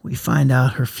 We find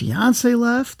out her fiance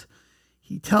left.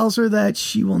 He tells her that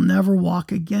she will never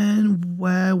walk again.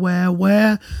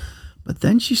 But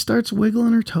then she starts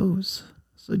wiggling her toes.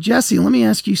 So, Jesse, let me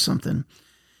ask you something.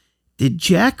 Did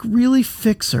Jack really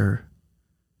fix her?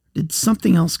 Did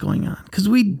something else going on? Because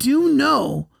we do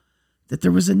know that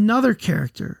there was another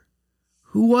character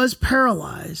who was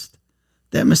paralyzed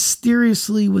that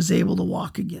mysteriously was able to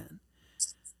walk again.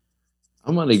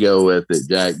 I'm going to go with that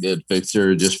Jack did fix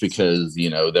her just because,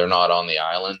 they're not on the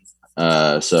island.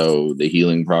 So the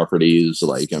healing properties,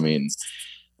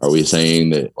 are we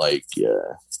saying that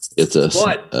it's a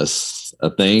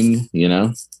thing,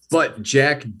 But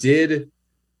Jack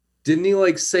didn't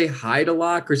he say hi to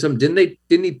Locke or something?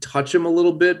 Didn't he touch him a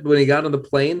little bit when he got on the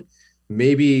plane?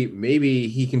 Maybe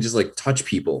he can just touch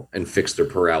people and fix their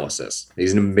paralysis.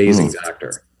 He's an amazing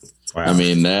doctor. Wow. I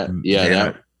mean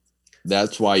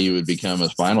that's why you would become a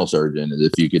spinal surgeon, is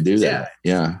if you could do that.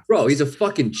 Yeah. Bro, he's a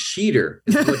fucking cheater.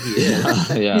 Is what he is.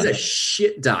 Yeah. He's a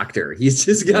shit doctor. He's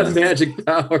just got magic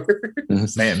power.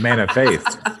 Man of faith.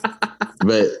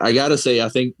 But I gotta say, I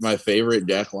think my favorite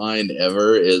Jack line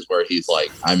ever is where he's like,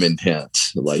 "I'm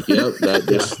intense." Yep,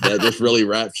 that just really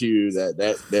wraps you.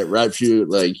 That wraps you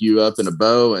you up in a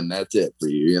bow, and that's it for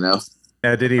you. Now,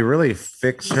 did he really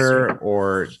fix her,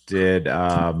 or did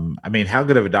how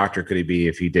good of a doctor could he be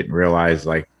if he didn't realize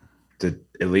to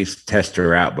at least test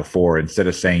her out before, instead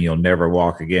of saying you'll never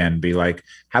walk again, be like,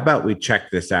 how about we check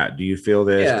this out? Do you feel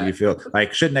this? Yeah. Do you feel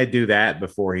shouldn't they do that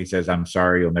before he says, I'm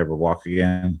sorry, you'll never walk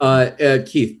again?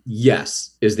 Keith,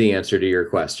 yes, is the answer to your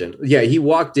question. Yeah. He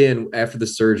walked in after the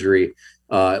surgery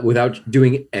without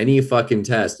doing any fucking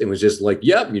test and was just like,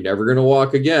 yep, you're never going to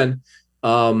walk again.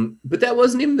 But that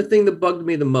wasn't even the thing that bugged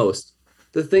me the most.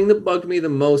 The thing that bugged me the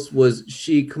most was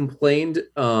she complained,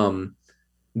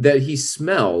 that he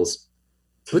smells,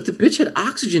 but the bitch had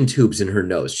oxygen tubes in her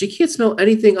nose. She can't smell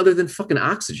anything other than fucking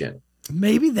oxygen.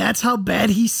 Maybe that's how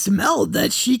bad he smelled,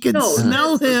 that she could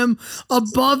smell him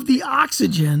above the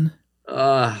oxygen.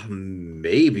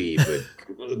 Maybe, but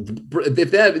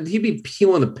he'd be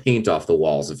peeling the paint off the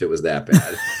walls if it was that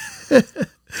bad.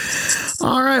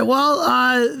 All right.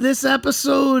 Well, this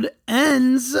episode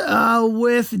ends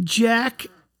with Jack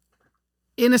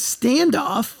in a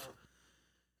standoff.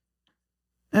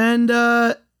 And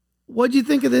What'd you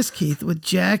think of this, Keith, with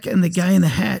Jack and the guy in the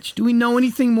hatch? Do we know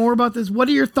anything more about this? What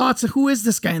are your thoughts? Who is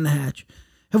this guy in the hatch?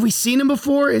 Have we seen him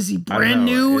before? Is he brand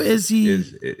new? Is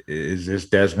this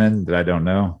Desmond that I don't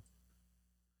know?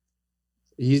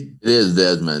 It is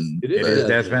Desmond. It is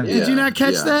Desmond. Did you not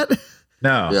catch that?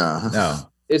 No. Yeah.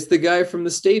 No. It's the guy from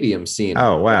the stadium scene.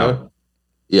 Oh, wow. You know?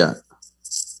 Yeah.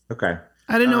 Okay.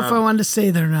 I didn't know if I wanted to say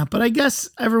that or not, but I guess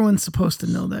everyone's supposed to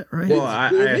know that, right?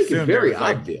 Well, They make it assumed very there was,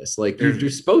 like, obvious. Like you're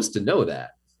supposed to know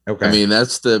that. Okay. I mean,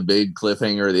 that's the big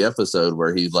cliffhanger of the episode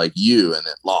where he's like, you, and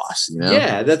it lost, you know?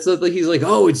 Yeah, that's like he's like,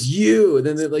 oh, it's you, and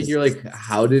then like you're like,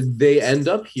 how did they end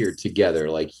up here together?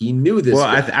 Like he knew this.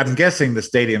 Well, I'm guessing the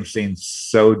stadium scene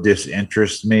so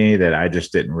disinterests me that I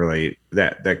just didn't really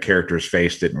that character's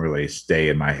face didn't really stay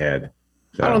in my head.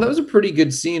 So. I don't know. That was a pretty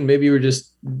good scene. Maybe you were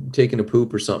just taking a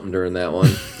poop or something during that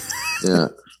one. Yeah.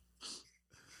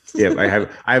 Yeah,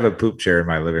 I have a poop chair in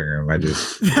my living room. I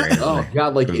just oh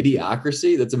god, like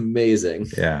Idiocracy. That's amazing.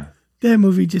 Yeah. That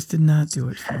movie just did not do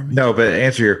it for me. No, but to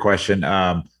answer your question,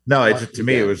 no, it's to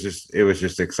me it was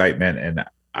just excitement, and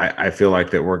I feel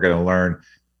like that we're going to learn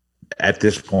at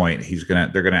this point.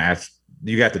 They're going to ask.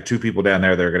 You got the two people down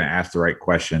there that are going to ask the right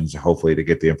questions, hopefully to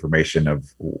get the information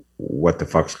of what the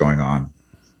fuck's going on.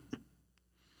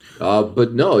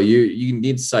 But no, you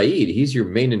need Saeed. He's your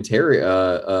main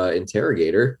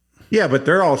interrogator. Yeah, but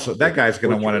they're also that guy's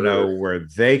going to want to know where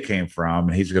they came from,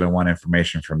 and he's going to want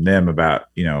information from them about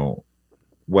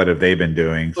what have they been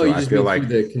doing. So I just feel like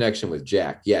the connection with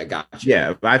Jack. Yeah, gotcha.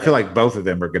 Yeah, but I feel like both of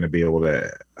them are going to be able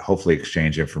to hopefully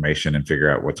exchange information and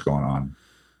figure out what's going on.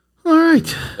 All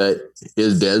right.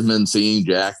 Is Desmond seeing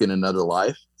Jack in another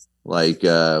life? Like,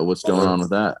 what's going on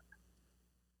with that?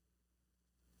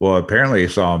 Well, apparently you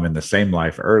saw him in the same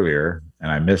life earlier,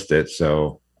 and I missed it.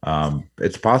 So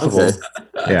it's possible. Okay.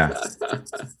 Yeah,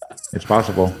 it's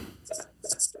possible.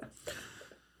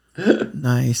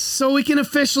 Nice. So we can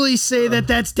officially say that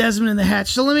that's Desmond in the hatch.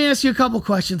 So let me ask you a couple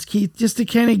questions, Keith, just to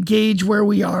kind of gauge where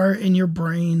we are in your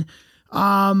brain.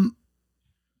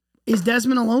 Is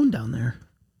Desmond alone down there?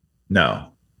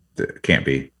 No, it can't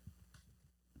be.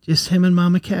 Just him and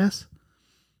Mama Cass?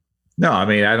 No, I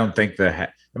mean, I don't think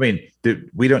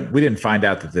we didn't find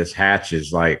out that this hatch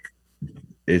is like,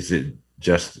 is it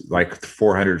just like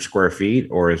 400 square feet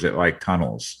or is it like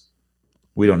tunnels?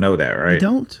 We don't know that, right?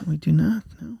 We do not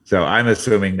know. So I'm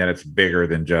assuming that it's bigger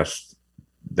than just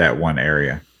that one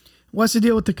area. What's the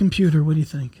deal with the computer? What do you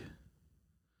think?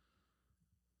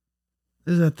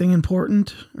 Is that thing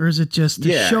important, or is it just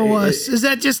to show us? Is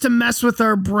that just to mess with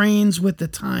our brains with the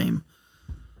time?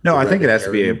 No, I think it has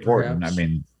to be important. Perhaps? I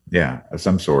mean, yeah, of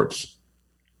some sorts.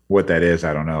 What that is,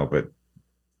 I don't know, but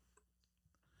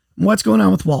what's going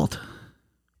on with Walt?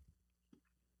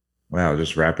 Wow,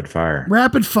 just rapid fire.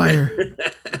 Rapid fire.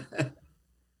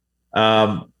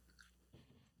 I'm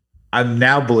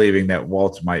now believing that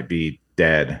Walt might be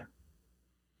dead.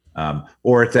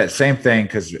 Or it's that same thing,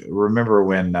 because remember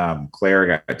when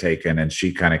Claire got taken and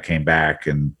she kind of came back,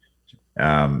 and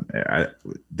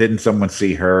didn't someone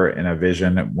see her in a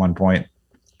vision at one point?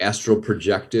 Astral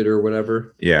projected or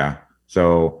whatever. Yeah.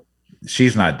 So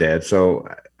she's not dead. So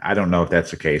I don't know if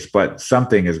that's the case, but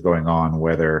something is going on,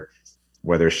 whether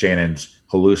Shannon's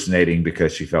hallucinating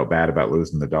because she felt bad about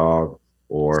losing the dog,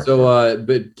 or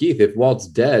but Keith, if Walt's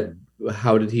dead,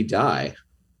 how did he die?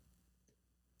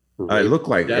 It looked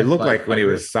like when he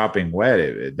was sopping wet,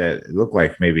 it looked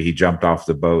like maybe he jumped off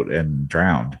the boat and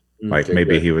drowned. Like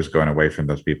maybe he was going away from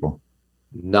those people.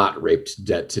 Not raped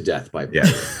to death by yeah.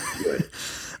 Good.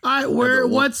 All right,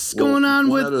 what's going on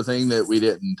with? One other thing that we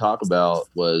didn't talk about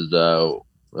was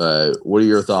what are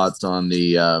your thoughts on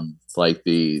the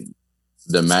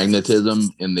the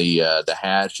magnetism in the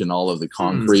hatch and all of the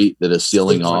concrete that is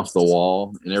sealing off the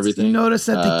wall and everything? You notice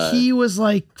that the key was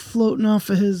like floating off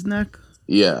of his neck.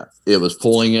 Yeah, it was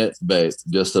pulling it, but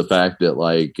just the fact that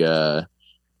like a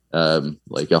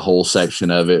whole section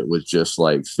of it was just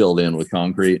like filled in with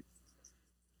concrete.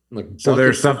 So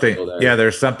there's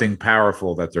something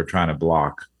powerful that they're trying to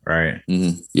block, right?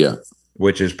 Mm-hmm. Yeah,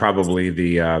 which is probably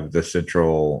the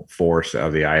central force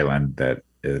of the island that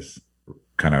is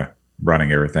kind of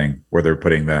running everything, where they're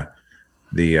putting the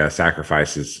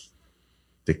sacrifices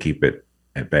to keep it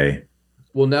at bay.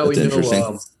 Well, now That's we know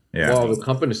yeah. where all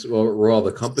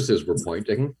the compasses were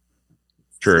pointing.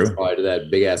 True. So probably to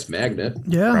that big ass magnet.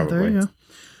 Yeah, Probably. there you go.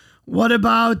 What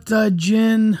about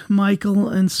Jin, Michael,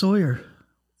 and Sawyer?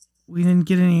 We didn't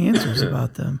get any answers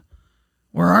about them.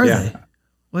 Where are they?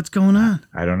 What's going on?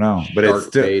 I don't know, but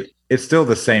it's still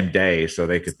the same day, so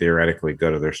they could theoretically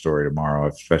go to their story tomorrow,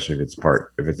 especially if it's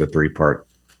a 3-part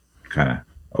kind of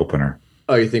opener.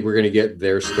 Oh, you think we're going to get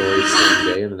their story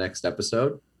same day in the next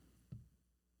episode?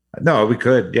 No, we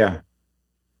could. Yeah.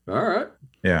 All right.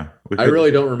 Yeah. I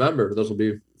really don't remember. Those will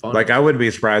be fun. Like, I wouldn't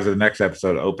be surprised if the next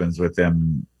episode opens with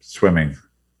them swimming,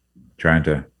 trying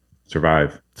to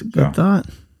survive. It's a good thought.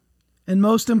 And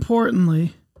most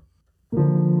importantly, I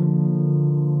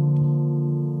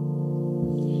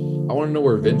want to know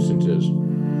where Vincent is.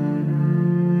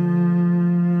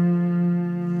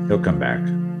 He'll come back.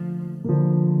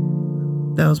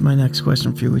 that was my next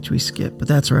question for you, which we skipped, but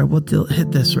that's all right. We'll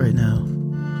hit this right now.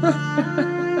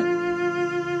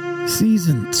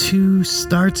 Season 2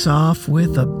 starts off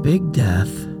with a big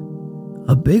death.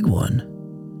 A big one.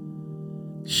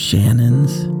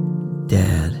 Shannon's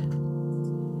dad.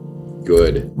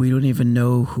 Good. We don't even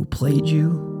know who played you.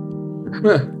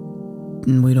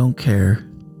 And we don't care.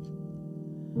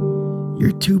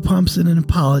 Your 2 pumps and an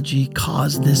apology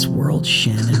caused this world,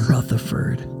 Shannon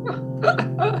Rutherford.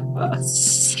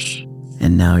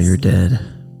 And now you're dead.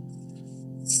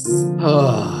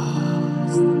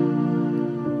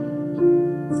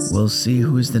 We'll see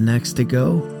who's the next to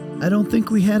go. I don't think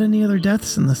we had any other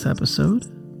deaths in this episode.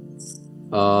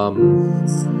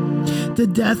 The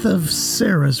death of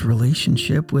Sarah's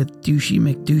relationship with douchey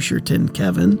McDoucherton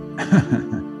Kevin.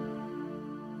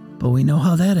 But we know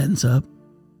how that ends up.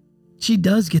 She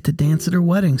does get to dance at her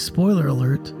wedding. Spoiler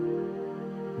alert.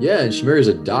 Yeah, and she marries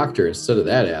a doctor instead of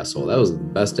that asshole. That was the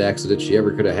best accident she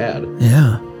ever could have had.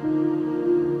 Yeah.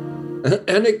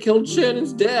 And it killed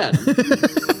Shannon's dad.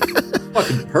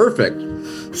 Fucking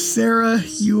perfect. Sarah,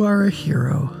 you are a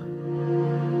hero.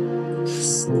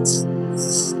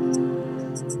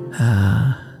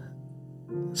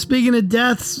 Speaking of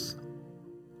deaths,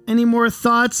 any more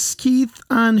thoughts, Keith,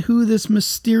 on who this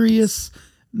mysterious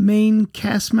main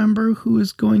cast member who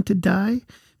is going to die?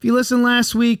 If you listened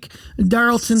last week,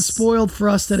 Darlton spoiled for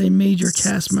us that a major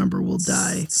cast member will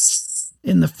die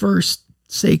in the first,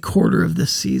 say, quarter of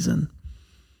this season.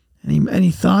 Any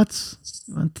thoughts?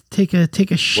 You want to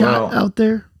take a shot out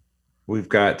there? We've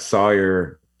got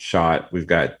Sawyer shot. We've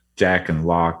got Jack and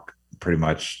Locke pretty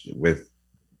much with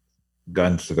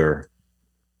guns to their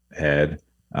head.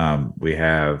 We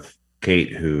have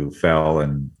Kate who fell,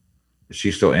 and is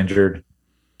she still injured?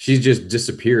 She's just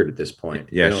disappeared at this point.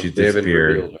 Yeah, she's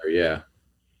disappeared. Haven't revealed her, yeah.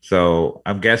 So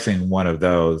I'm guessing one of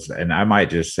those, and I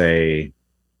might just say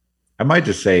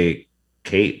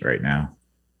Kate right now.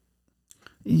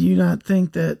 You not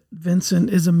think that Vincent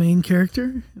is a main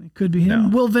character? It could be him. No.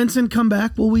 Will Vincent come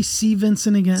back? Will we see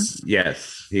Vincent again?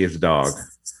 Yes, he is a dog.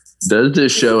 Does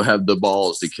this show have the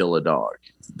balls to kill a dog?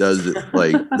 Does it,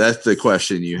 like, that's the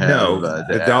question you have? No,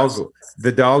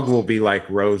 the dog will be like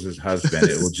Rose's husband.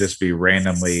 It will just be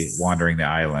randomly wandering the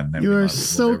island. You are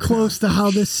so close to how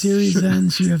this series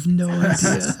ends. You have no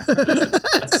idea.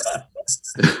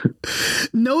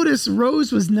 Notice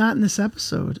Rose was not in this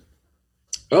episode.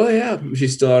 Oh yeah,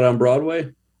 she's still out on Broadway.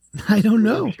 I don't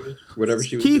know. Whatever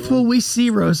she was Keith, doing. will we see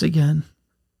Rose again?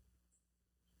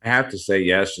 I have to say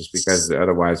yes, just because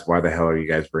otherwise, why the hell are you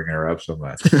guys bringing her up so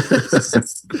much? Just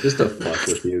to fuck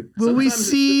with you. Will we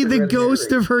see the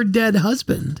ghost of her dead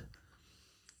husband?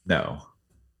 No.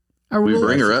 We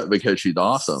bring her up because she's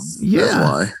awesome. Yeah, that's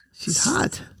why. She's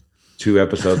hot. 2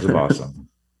 episodes of awesome.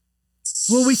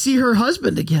 Will we see her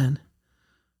husband again?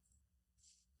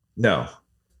 No,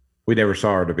 we never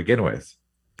saw her to begin with.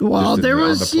 Well, Just there on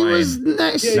was the she plane. was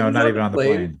nice. Yeah, No, he not was even on the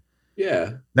plane. plane.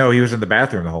 Yeah. No, he was in the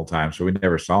bathroom the whole time, so we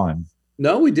never saw him.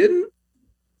 No, we didn't.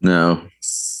 No.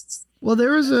 Well,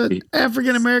 there was an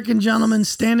African American gentleman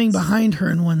standing behind her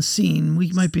in one scene.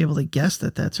 We might be able to guess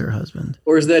that that's her husband.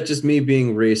 Or is that just me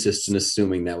being racist and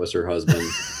assuming that was her husband?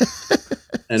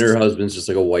 And her husband's just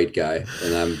like a white guy,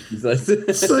 and I'm.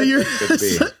 So you're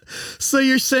so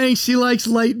you're saying she likes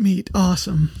light meat?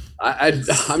 Awesome.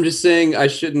 I'm just saying I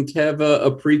shouldn't have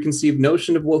a preconceived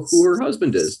notion of who her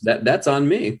husband is. That's on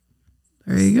me.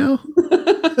 There you go.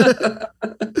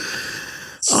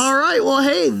 All right. Well,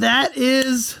 hey, that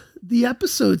is the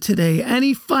episode today.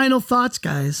 Any final thoughts,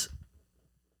 guys?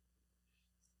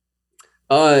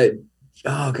 Oh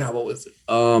God, what was it?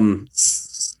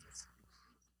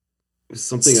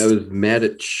 Something I was mad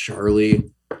at Charlie.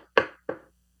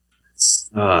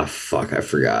 Fuck, I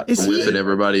forgot. Whipping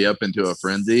everybody up into a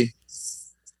frenzy.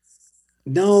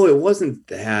 No, it wasn't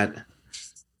that.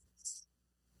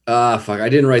 Fuck, I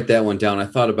didn't write that one down. I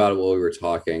thought about it while we were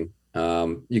talking.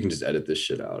 You can just edit this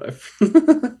shit out.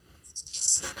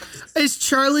 Is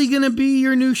Charlie gonna be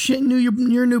your new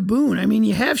your new boon? I mean,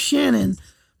 you have Shannon,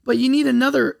 but you need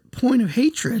another point of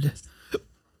hatred.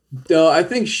 No, I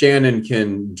think Shannon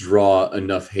can draw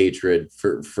enough hatred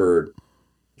for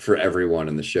everyone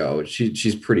in the show.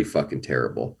 She's pretty fucking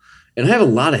terrible. And I have a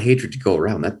lot of hatred to go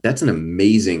around. That's an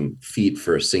amazing feat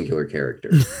for a singular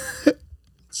character.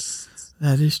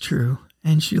 That is true.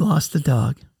 And she lost the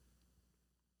dog.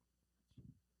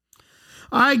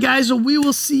 All right, guys. Well, we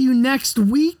will see you next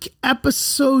week.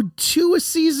 Episode 2 of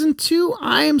season 2.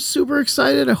 I am super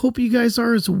excited. I hope you guys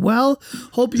are as well.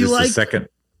 Hope you like. Second.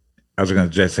 I was going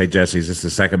to just say, Jesse, is this the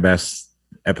second best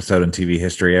episode in TV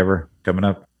history ever coming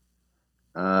up?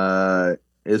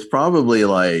 It's probably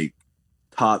like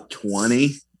top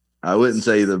 20. I wouldn't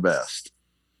say the best.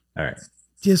 All right.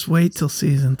 Just wait till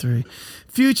season 3.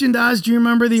 Future and Daz, do you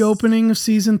remember the opening of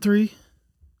season 3?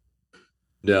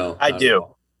 No. I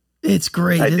do. It's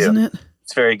great, isn't it?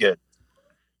 It's very good.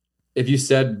 If you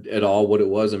said at all what it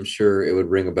was, I'm sure it would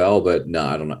ring a bell, but no,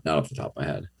 I don't know. Not off the top of my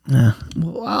head. Yeah.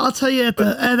 Well, I'll tell you at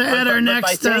our next.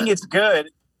 By saying it's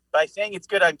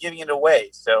good, I'm giving it away.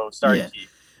 So sorry, Yeah. Keith.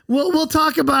 We'll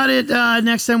talk about it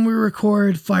next time we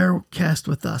record Firecast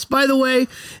with us. By the way,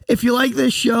 if you like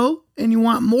this show and you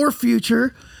want more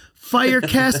future,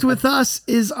 Firecast with us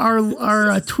is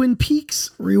our Twin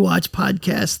Peaks rewatch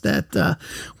podcast that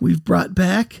we've brought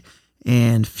back,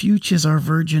 and Fuchs is our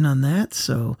virgin on that.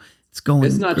 So it's going.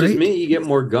 It's not great. just me. You get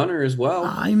more Gunner as well.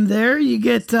 I'm there. You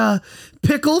get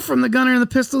Pickle from the Gunner and the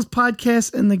Pistols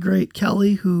podcast, and the great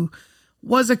Kelly, who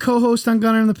was a co-host on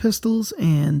Gunner and the Pistols,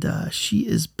 and she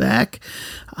is back.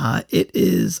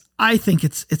 I think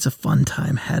it's a fun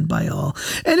time had by all,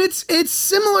 and it's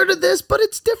similar to this, but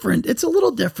it's different. It's a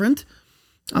little different,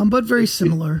 but very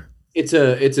similar. It's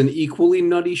an equally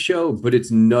nutty show, but it's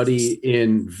nutty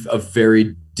in a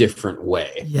very different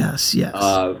way. Yes.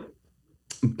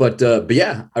 But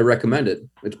yeah, I recommend it.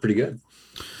 It's pretty good.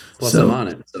 Plus, I'm on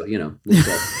it, so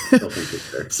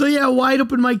So yeah,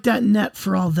 wideopenmic.net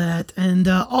for all that, and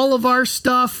all of our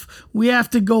stuff. We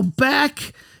have to go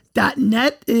back.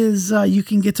 .net is you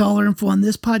can get all our info on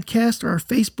this podcast or our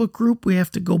Facebook group. We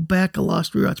have to go back a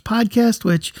Lost Rewatch podcast,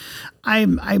 which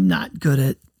I'm not good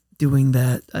at doing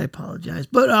that. I apologize,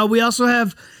 but we also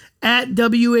have at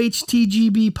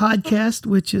WHTGB podcast,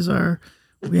 which is our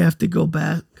we have to go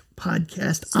back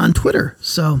podcast on Twitter.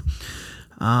 So.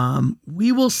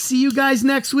 We will see you guys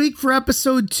next week for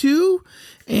episode 2,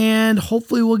 and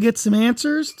hopefully we'll get some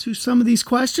answers to some of these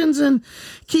questions. And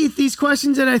Keith, these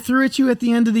questions that I threw at you at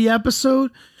the end of the episode,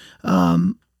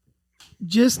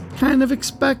 just kind of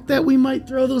expect that we might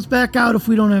throw those back out if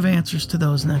we don't have answers to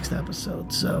those next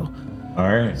episode. So,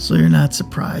 all right. So you're not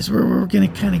surprised. We're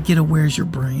going to kind of get a where's your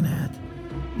brain at.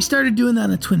 We started doing that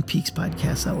on a Twin Peaks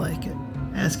podcast. I like it.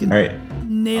 Asking, all right.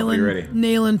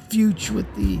 nailing Fuchs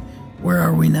with the where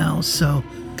are we now? So,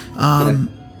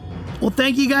 well,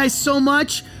 thank you guys so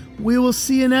much. We will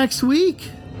see you next week.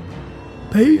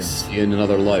 Peace. See you in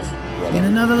another life, brother. In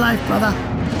another life, brother.